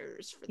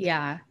posters for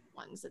the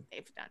ones that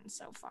they've done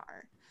so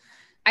far.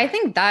 I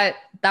think that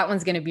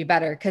one's going to be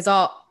better because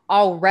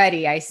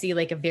already I see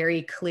like a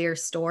very clear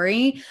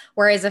story.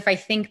 Whereas if I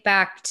think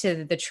back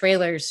to the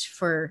trailers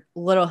for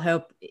Little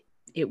Hope,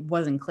 it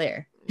wasn't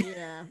clear.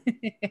 Yeah.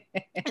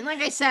 And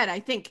like I said,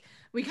 I think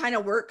we kind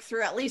of work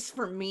through, at least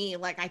for me,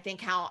 like I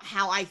think how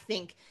I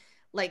think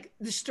like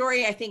the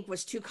story I think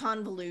was too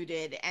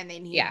convoluted, and they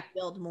need to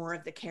build more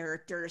of the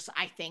characters,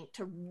 I think,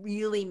 to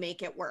really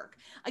make it work.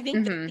 I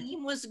think the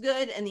theme was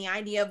good, and the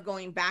idea of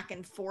going back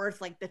and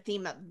forth, like the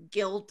theme of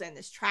guilt and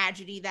this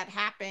tragedy that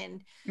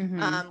happened,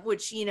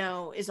 which,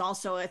 is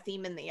also a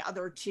theme in the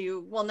other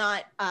two. Well,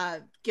 not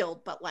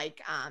guilt, but like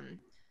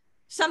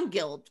some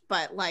guilt,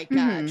 but like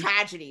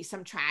tragedy,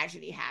 some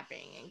tragedy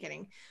happening and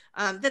getting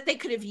that they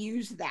could have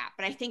used that.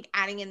 But I think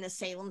adding in the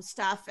Salem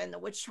stuff and the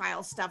witch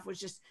trial stuff was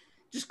just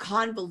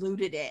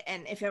convoluted it.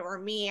 And if it were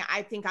me,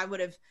 I think I would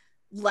have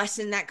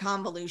lessened that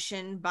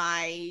convolution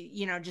by,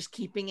 just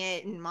keeping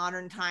it in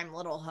modern time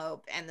Little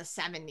Hope and the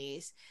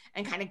 70s,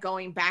 and kind of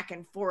going back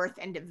and forth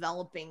and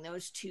developing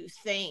those two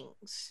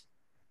things.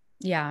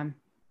 Yeah.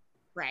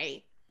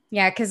 Right.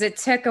 Yeah, because it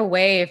took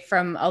away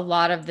from a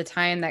lot of the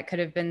time that could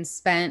have been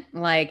spent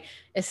like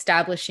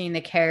establishing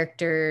the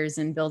characters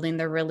and building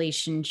the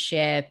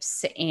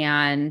relationships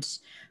and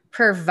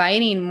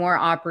providing more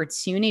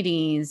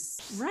opportunities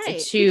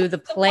to the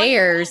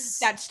players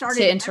that started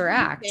to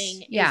interact.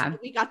 Yeah,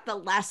 we got the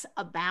less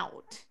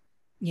about.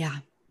 Yeah,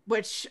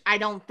 which I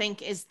don't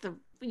think is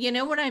you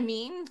know what I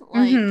mean?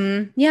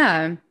 Like,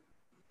 yeah.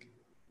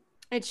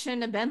 It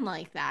shouldn't have been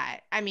like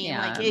that. I mean,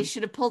 like, it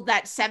should have pulled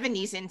that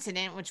 70s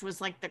incident, which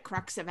was like the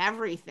crux of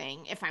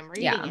everything, if I'm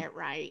reading it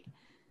right,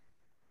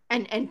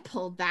 and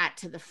pulled that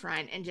to the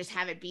front and just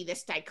have it be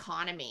this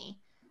dichotomy.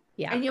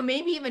 Yeah. And you'll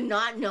maybe even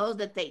not know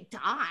that they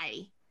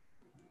die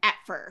at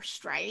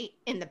first, right?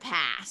 In the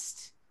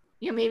past.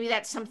 Maybe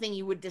that's something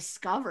you would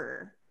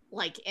discover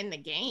like in the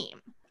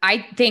game.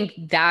 I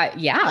think that,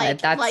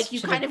 that's like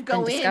you kind of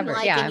go in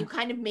and you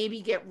kind of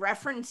maybe get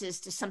references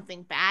to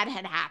something bad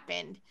had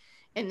happened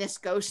in this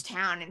ghost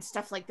town and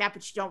stuff like that,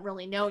 but you don't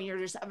really know. You're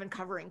just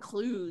uncovering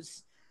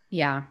clues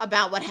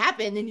about what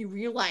happened, and you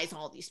realize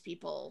all these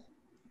people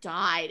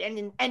died. And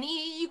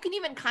you can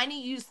even kind of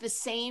use the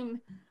same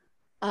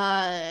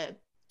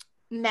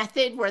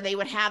method where they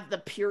would have the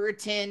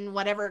Puritan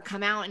whatever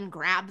come out and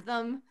grab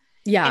them,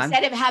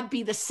 instead of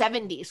be the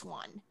 70s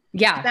one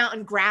come out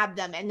and grab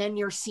them, and then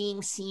you're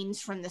seeing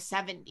scenes from the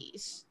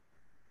 70s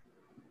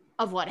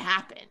of what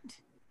happened.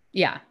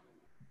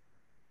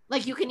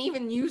 Like, you can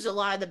even use a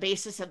lot of the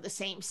basis of the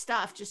same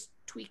stuff, just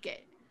tweak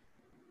it.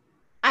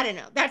 I don't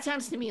know. That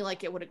sounds to me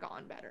like it would have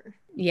gone better.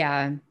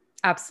 Yeah,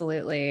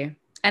 absolutely.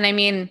 And I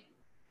mean,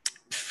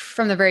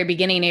 from the very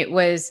beginning, it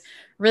was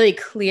really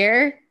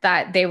clear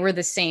that they were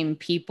the same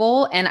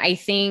people. And I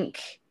think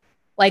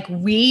like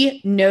we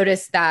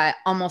noticed that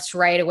almost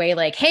right away,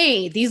 like,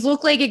 hey, these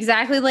look like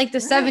exactly like the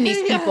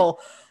 70s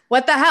people.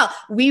 What the hell?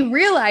 We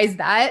realized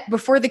that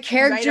before the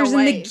characters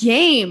in the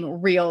game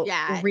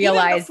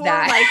realized before,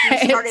 that.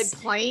 Like, we started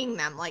playing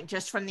them, like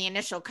just from the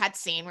initial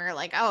cutscene, we were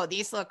like, oh,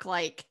 these look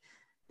like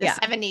the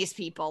 70s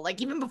people.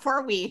 Like, even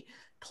before we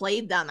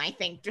played them, I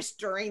think just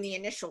during the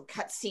initial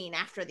cutscene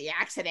after the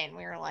accident,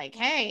 we were like,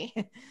 hey,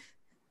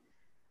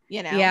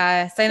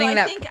 Yeah.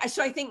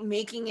 So I think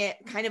making it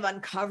kind of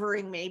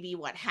uncovering maybe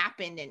what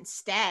happened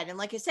instead. And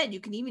like I said, you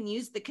can even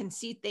use the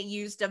conceit they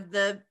used of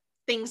the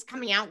things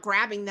coming out,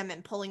 grabbing them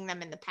and pulling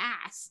them in the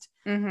past,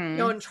 you Mm-hmm.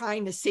 know, and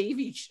trying to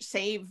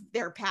save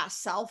their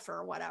past self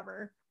or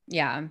whatever.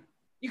 Yeah.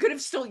 You could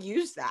have still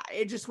used that.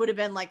 It just would have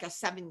been like a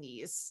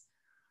 70s,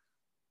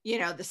 you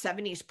know, the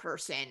 70s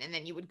person. And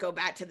then you would go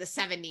back to the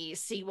 70s,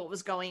 see what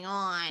was going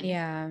on.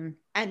 Yeah.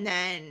 And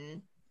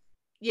then,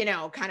 you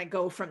know, kind of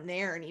go from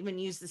there and even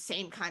use the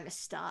same kind of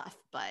stuff.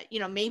 But, you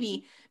know,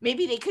 maybe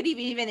they could have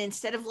even,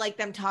 instead of like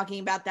them talking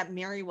about that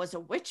Mary was a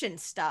witch and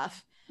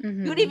stuff,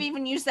 Mm-hmm. you would have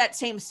even used that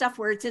same stuff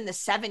where it's in the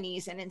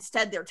 70s and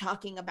instead they're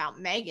talking about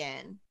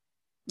Megan.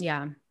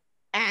 Yeah.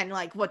 And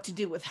like what to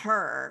do with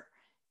her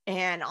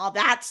and all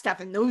that stuff.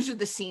 And those are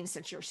the scenes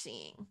that you're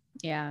seeing.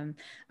 Yeah.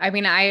 I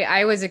mean,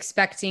 I was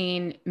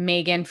expecting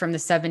Megan from the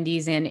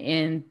 70s and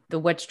in the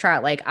witch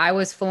trial. Like I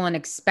was full on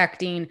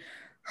expecting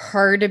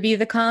her to be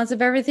the cause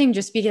of everything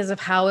just because of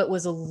how it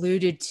was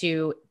alluded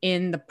to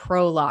in the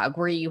prologue,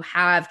 where you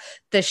have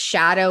the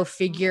shadow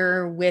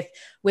figure with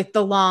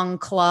the long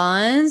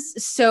claws.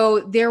 So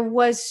there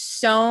was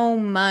so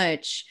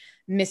much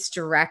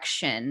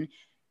misdirection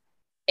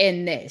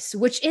in this,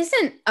 which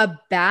isn't a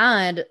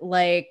bad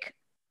like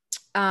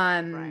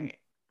Right.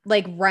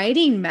 like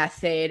writing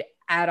method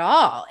at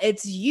all.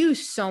 It's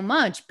used so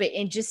much, but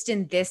in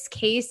this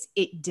case,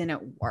 it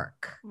didn't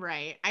work.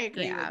 Right. I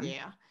agree Yeah. with you.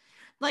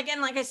 Like,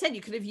 and like I said,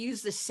 you could have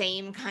used the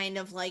same kind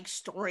of like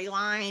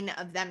storyline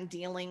of them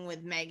dealing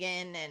with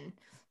Megan and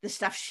the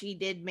stuff she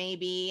did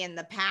maybe in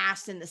the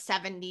past in the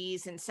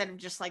 70s instead of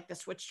just like the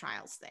Switch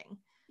Trials thing.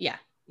 Yeah.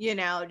 You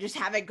know, just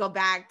have it go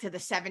back to the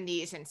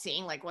 70s and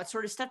seeing like what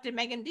sort of stuff did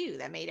Megan do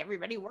that made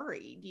everybody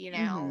worried, you know,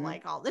 Mhm.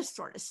 like all this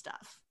sort of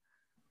stuff.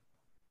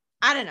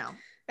 I don't know.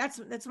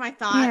 That's my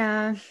thought.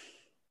 Yeah.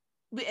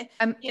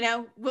 You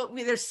know,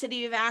 there's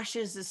City of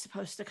Ashes is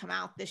supposed to come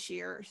out this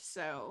year,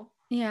 so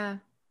Yeah.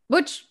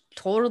 Which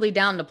totally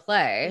down to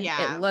play.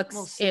 Yeah, It looks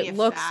we'll see if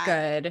that-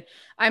 good.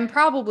 I'm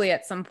probably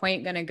at some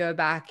point gonna go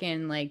back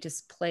and like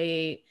just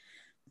play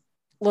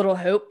Little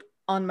Hope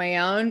on my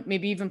own,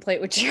 maybe even play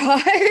it with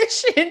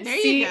Josh and There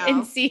you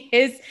go. see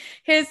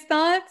his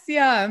thoughts.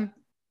 Yeah.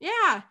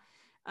 Yeah.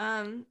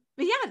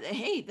 But yeah,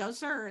 hey,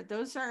 those are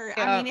I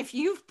Yeah. mean, if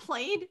you've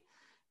played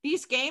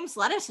these games,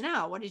 let us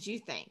know. What did you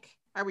think?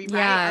 Are we right?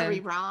 Yeah. Are we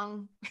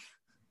wrong?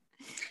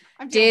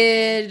 I'm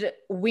dealing with Did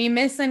we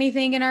miss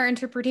anything in our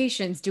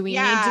interpretations? Do we need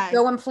to Yeah.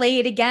 go and play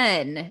it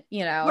again?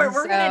 You know,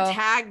 we're gonna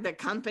tag the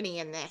company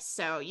in this.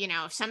 So, you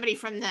know, if somebody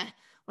from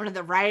one of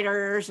the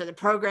writers or the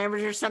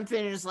programmers or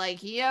something is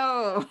like,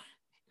 yo,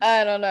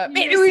 I don't know. You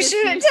Maybe missed we this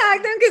shouldn't piece.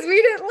 tag them because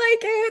we didn't like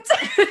it.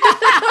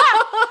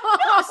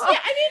 No, see,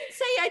 I didn't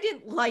say I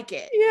didn't like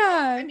it.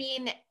 Yeah. I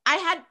mean, I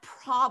had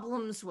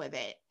problems with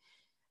it,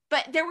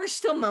 but there were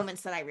still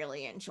moments that I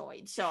really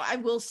enjoyed. So I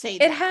will say It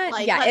that. had-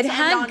 like, yeah, let's it end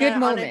had on good on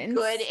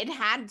moments. it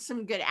had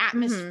some good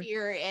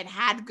atmosphere. It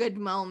had good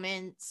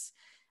moments.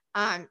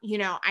 You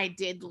know, I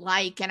did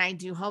like, and I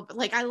do hope,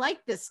 like, I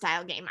like this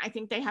style game. I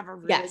think they have a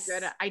really Yes.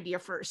 good idea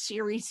for a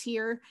series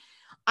here.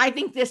 I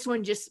think this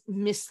one just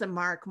missed the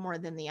mark more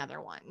than the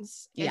other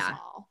ones. Is Yeah.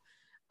 all.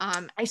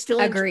 I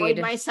still Agreed.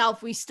 enjoyed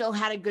myself. We still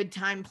had a good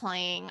time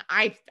playing.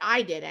 I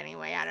did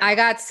anyway. I don't know. I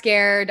got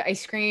scared. I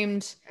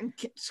screamed and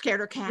scared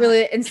her cat.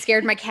 really and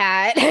scared my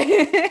cat.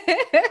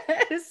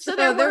 So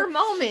there were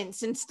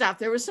moments and stuff.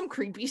 There was some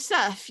creepy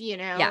stuff, you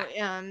know.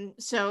 Yeah.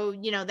 So,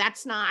 you know,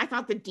 that's not, I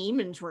thought the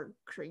demons were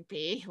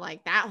creepy,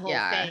 like that whole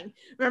Yeah. thing.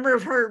 Remember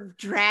her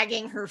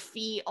dragging her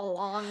feet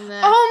along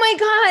the Oh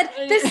my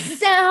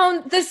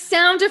god, the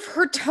sound of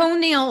her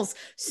toenails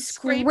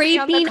scraping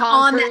on the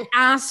concrete.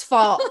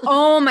 asphalt.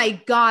 Oh my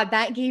god,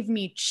 that gave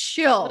me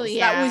chills. Oh, That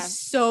yeah. was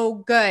so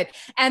good.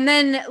 And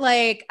then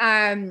like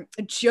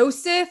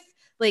Joseph,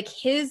 like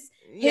his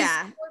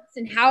yeah. corpse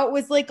and how it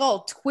was like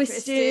all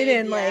twisted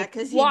and yeah, like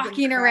 'cause he'd been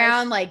walking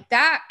around, crushed. like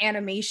that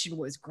animation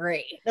was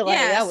great. Like,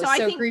 Yeah, that was so I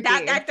so think creepy.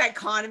 that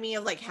dichotomy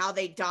of like how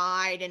they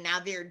died and now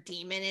their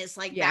demon is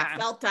like Yeah. that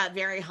felt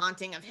very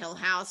haunting of Hill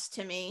House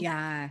to me.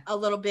 Yeah. A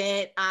little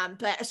bit.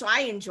 But so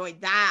I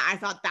enjoyed that. I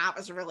thought that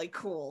was really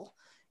cool.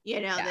 You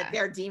know, Yeah. that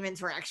their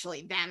demons were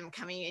actually them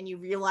coming, and you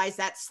realize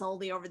that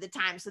slowly over the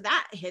time. So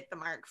that hit the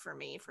mark for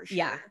me for sure.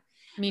 Yeah.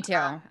 Me too.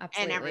 Absolutely.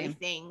 And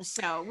everything.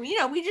 So, you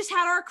know, we just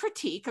had our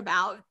critique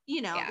about,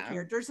 you know, the Yeah.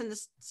 characters and the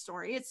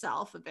story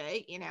itself a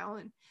bit, you know,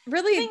 and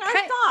Really our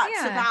thoughts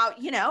yeah. about,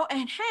 you know,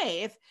 and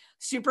hey, if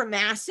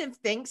Supermassive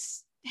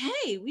thinks,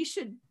 hey, we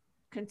should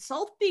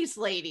consult these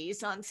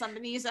ladies on some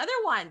of these other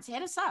ones,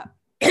 hit us up.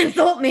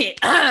 Insult me.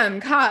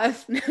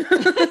 Cough.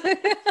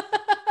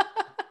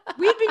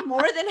 We'd be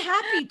more than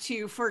happy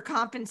to for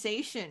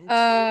compensation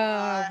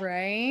to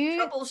right.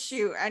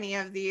 troubleshoot any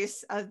of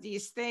these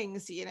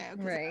things, you know,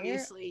 because Right.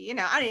 obviously, you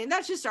know, I mean,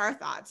 that's just our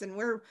thoughts, and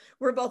we're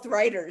both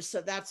writers,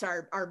 so that's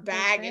our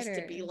bag is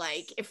to be writers.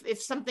 like,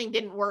 if something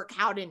didn't work,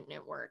 how didn't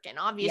it work? And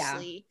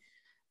obviously,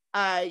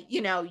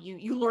 you know,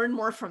 you learn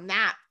more from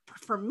that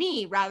for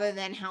me rather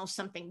than how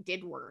something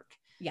did work.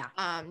 Yeah.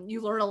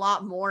 You learn a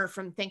lot more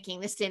from thinking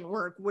this didn't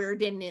work, where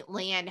didn't it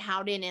land,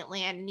 how didn't it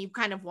land, and you've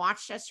kind of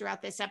watched us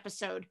throughout this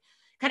episode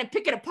kind of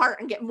pick it apart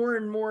and get more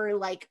and more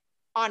like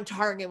on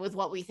target with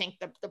what we think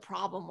the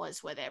problem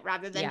was with it,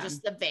 rather than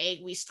just the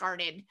vague.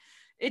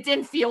 It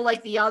didn't feel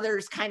like the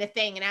others kind of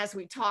thing. And as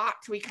we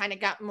talked, we kind of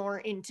got more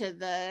into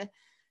the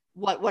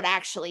what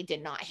actually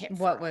did not hit.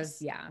 What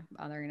was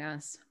bothering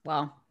us.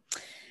 Well,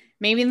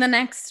 maybe the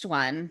next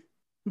one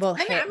will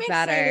hit I'm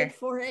better. Excited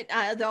for it,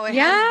 though it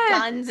has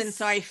guns, and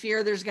so I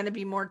fear there's going to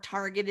be more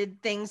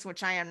targeted things,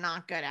 which I am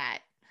not good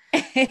at.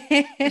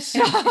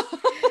 So,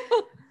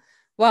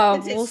 well,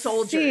 we'll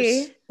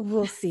see.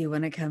 We'll see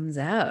when it comes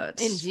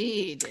out.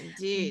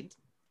 Indeed.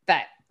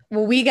 But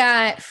what we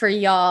got for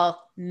y'all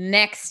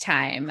next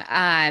time,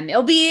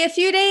 it'll be a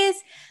few days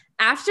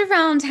after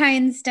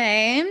Valentine's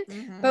Day,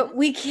 but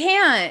we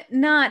can't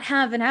not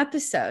have an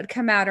episode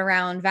come out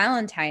around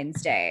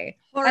Valentine's Day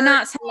and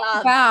not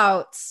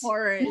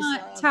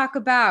talk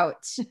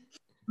about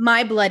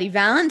My Bloody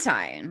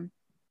Valentine.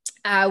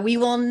 We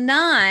will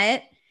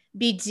not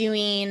be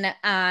doing the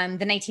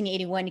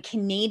 1981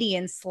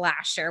 Canadian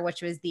slasher,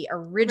 which was the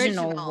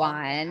original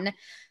one.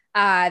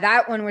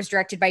 That one was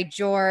directed by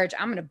George.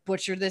 I'm going to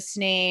butcher this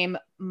name.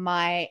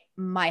 Mihalka.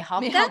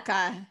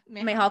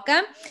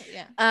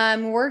 Yeah.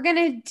 We're going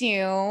to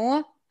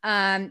do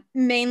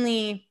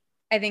mainly,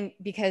 I think,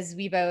 because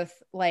we both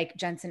like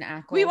Jensen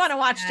Ackles. We want to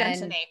watch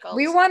Jensen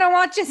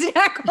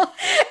Ackles.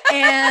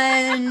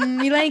 And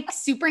we like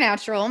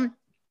Supernatural.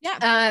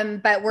 Yeah.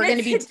 But we're going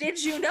to be.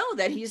 Did you know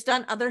that he's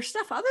done other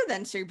stuff other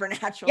than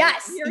Supernatural?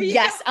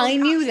 Yes, I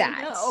knew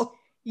that.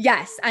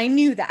 Yes, I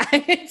knew that.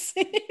 I'm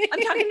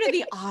talking to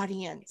the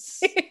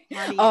audience.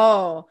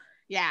 Oh,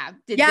 yeah.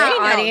 Did they know?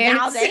 Audience.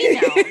 Now they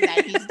know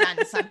that he's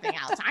done something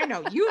else. I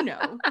know you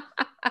know.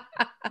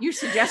 You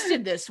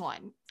suggested this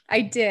one.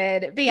 I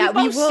did, but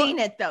we've both seen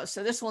it though,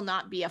 so this will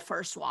not be a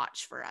first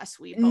watch for us.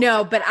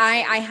 But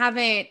I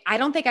haven't. I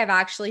don't think I've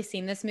actually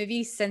seen this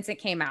movie since it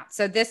came out.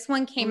 So this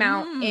one came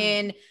out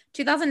in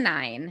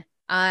 2009.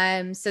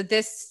 So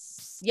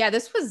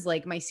this was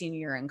like my senior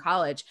year in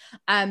college.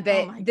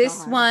 But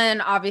this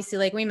one, obviously,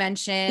 like we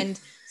mentioned,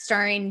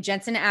 starring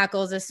Jensen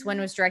Ackles. This one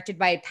was directed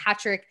by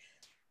Patrick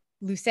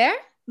Lussier.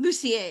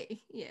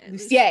 Yeah.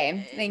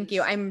 Lussier. Thank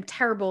you. I'm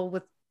terrible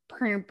with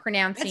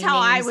pronouncing. That's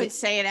how names. I would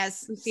say it,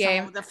 as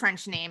some of the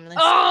French name. Lussier.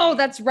 Oh,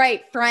 that's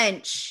right.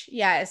 French.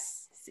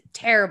 Yes.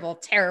 Terrible.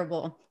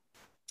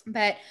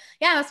 But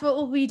yeah, that's what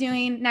we'll be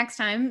doing next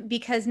time,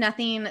 because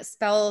nothing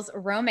spells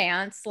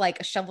romance like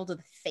a shovel to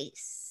the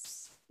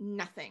face.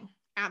 Nothing.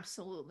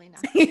 Absolutely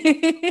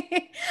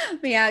nothing.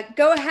 But yeah,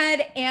 go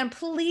ahead and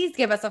please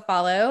give us a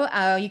follow.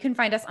 You can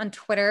find us on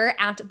Twitter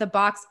at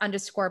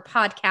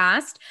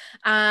 @thebox_podcast.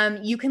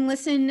 You can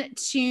listen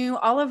to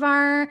all of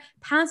our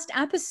past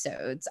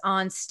episodes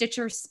on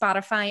Stitcher,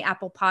 Spotify,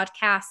 Apple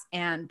Podcasts,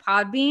 and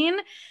Podbean.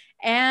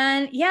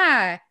 And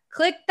yeah,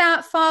 click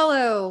that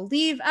follow,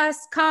 leave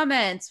us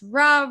comments,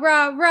 rah.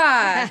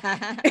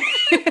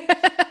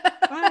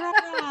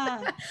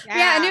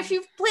 Yeah, and if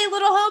you play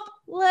Little Hope,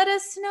 let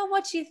us know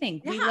what you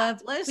think.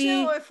 Let us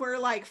know if we're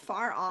like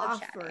far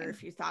off or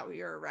if you thought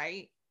we were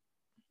right.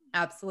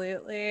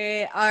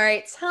 Absolutely. All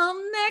right, till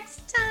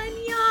next time,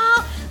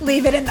 y'all.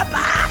 Leave it in the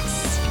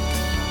box.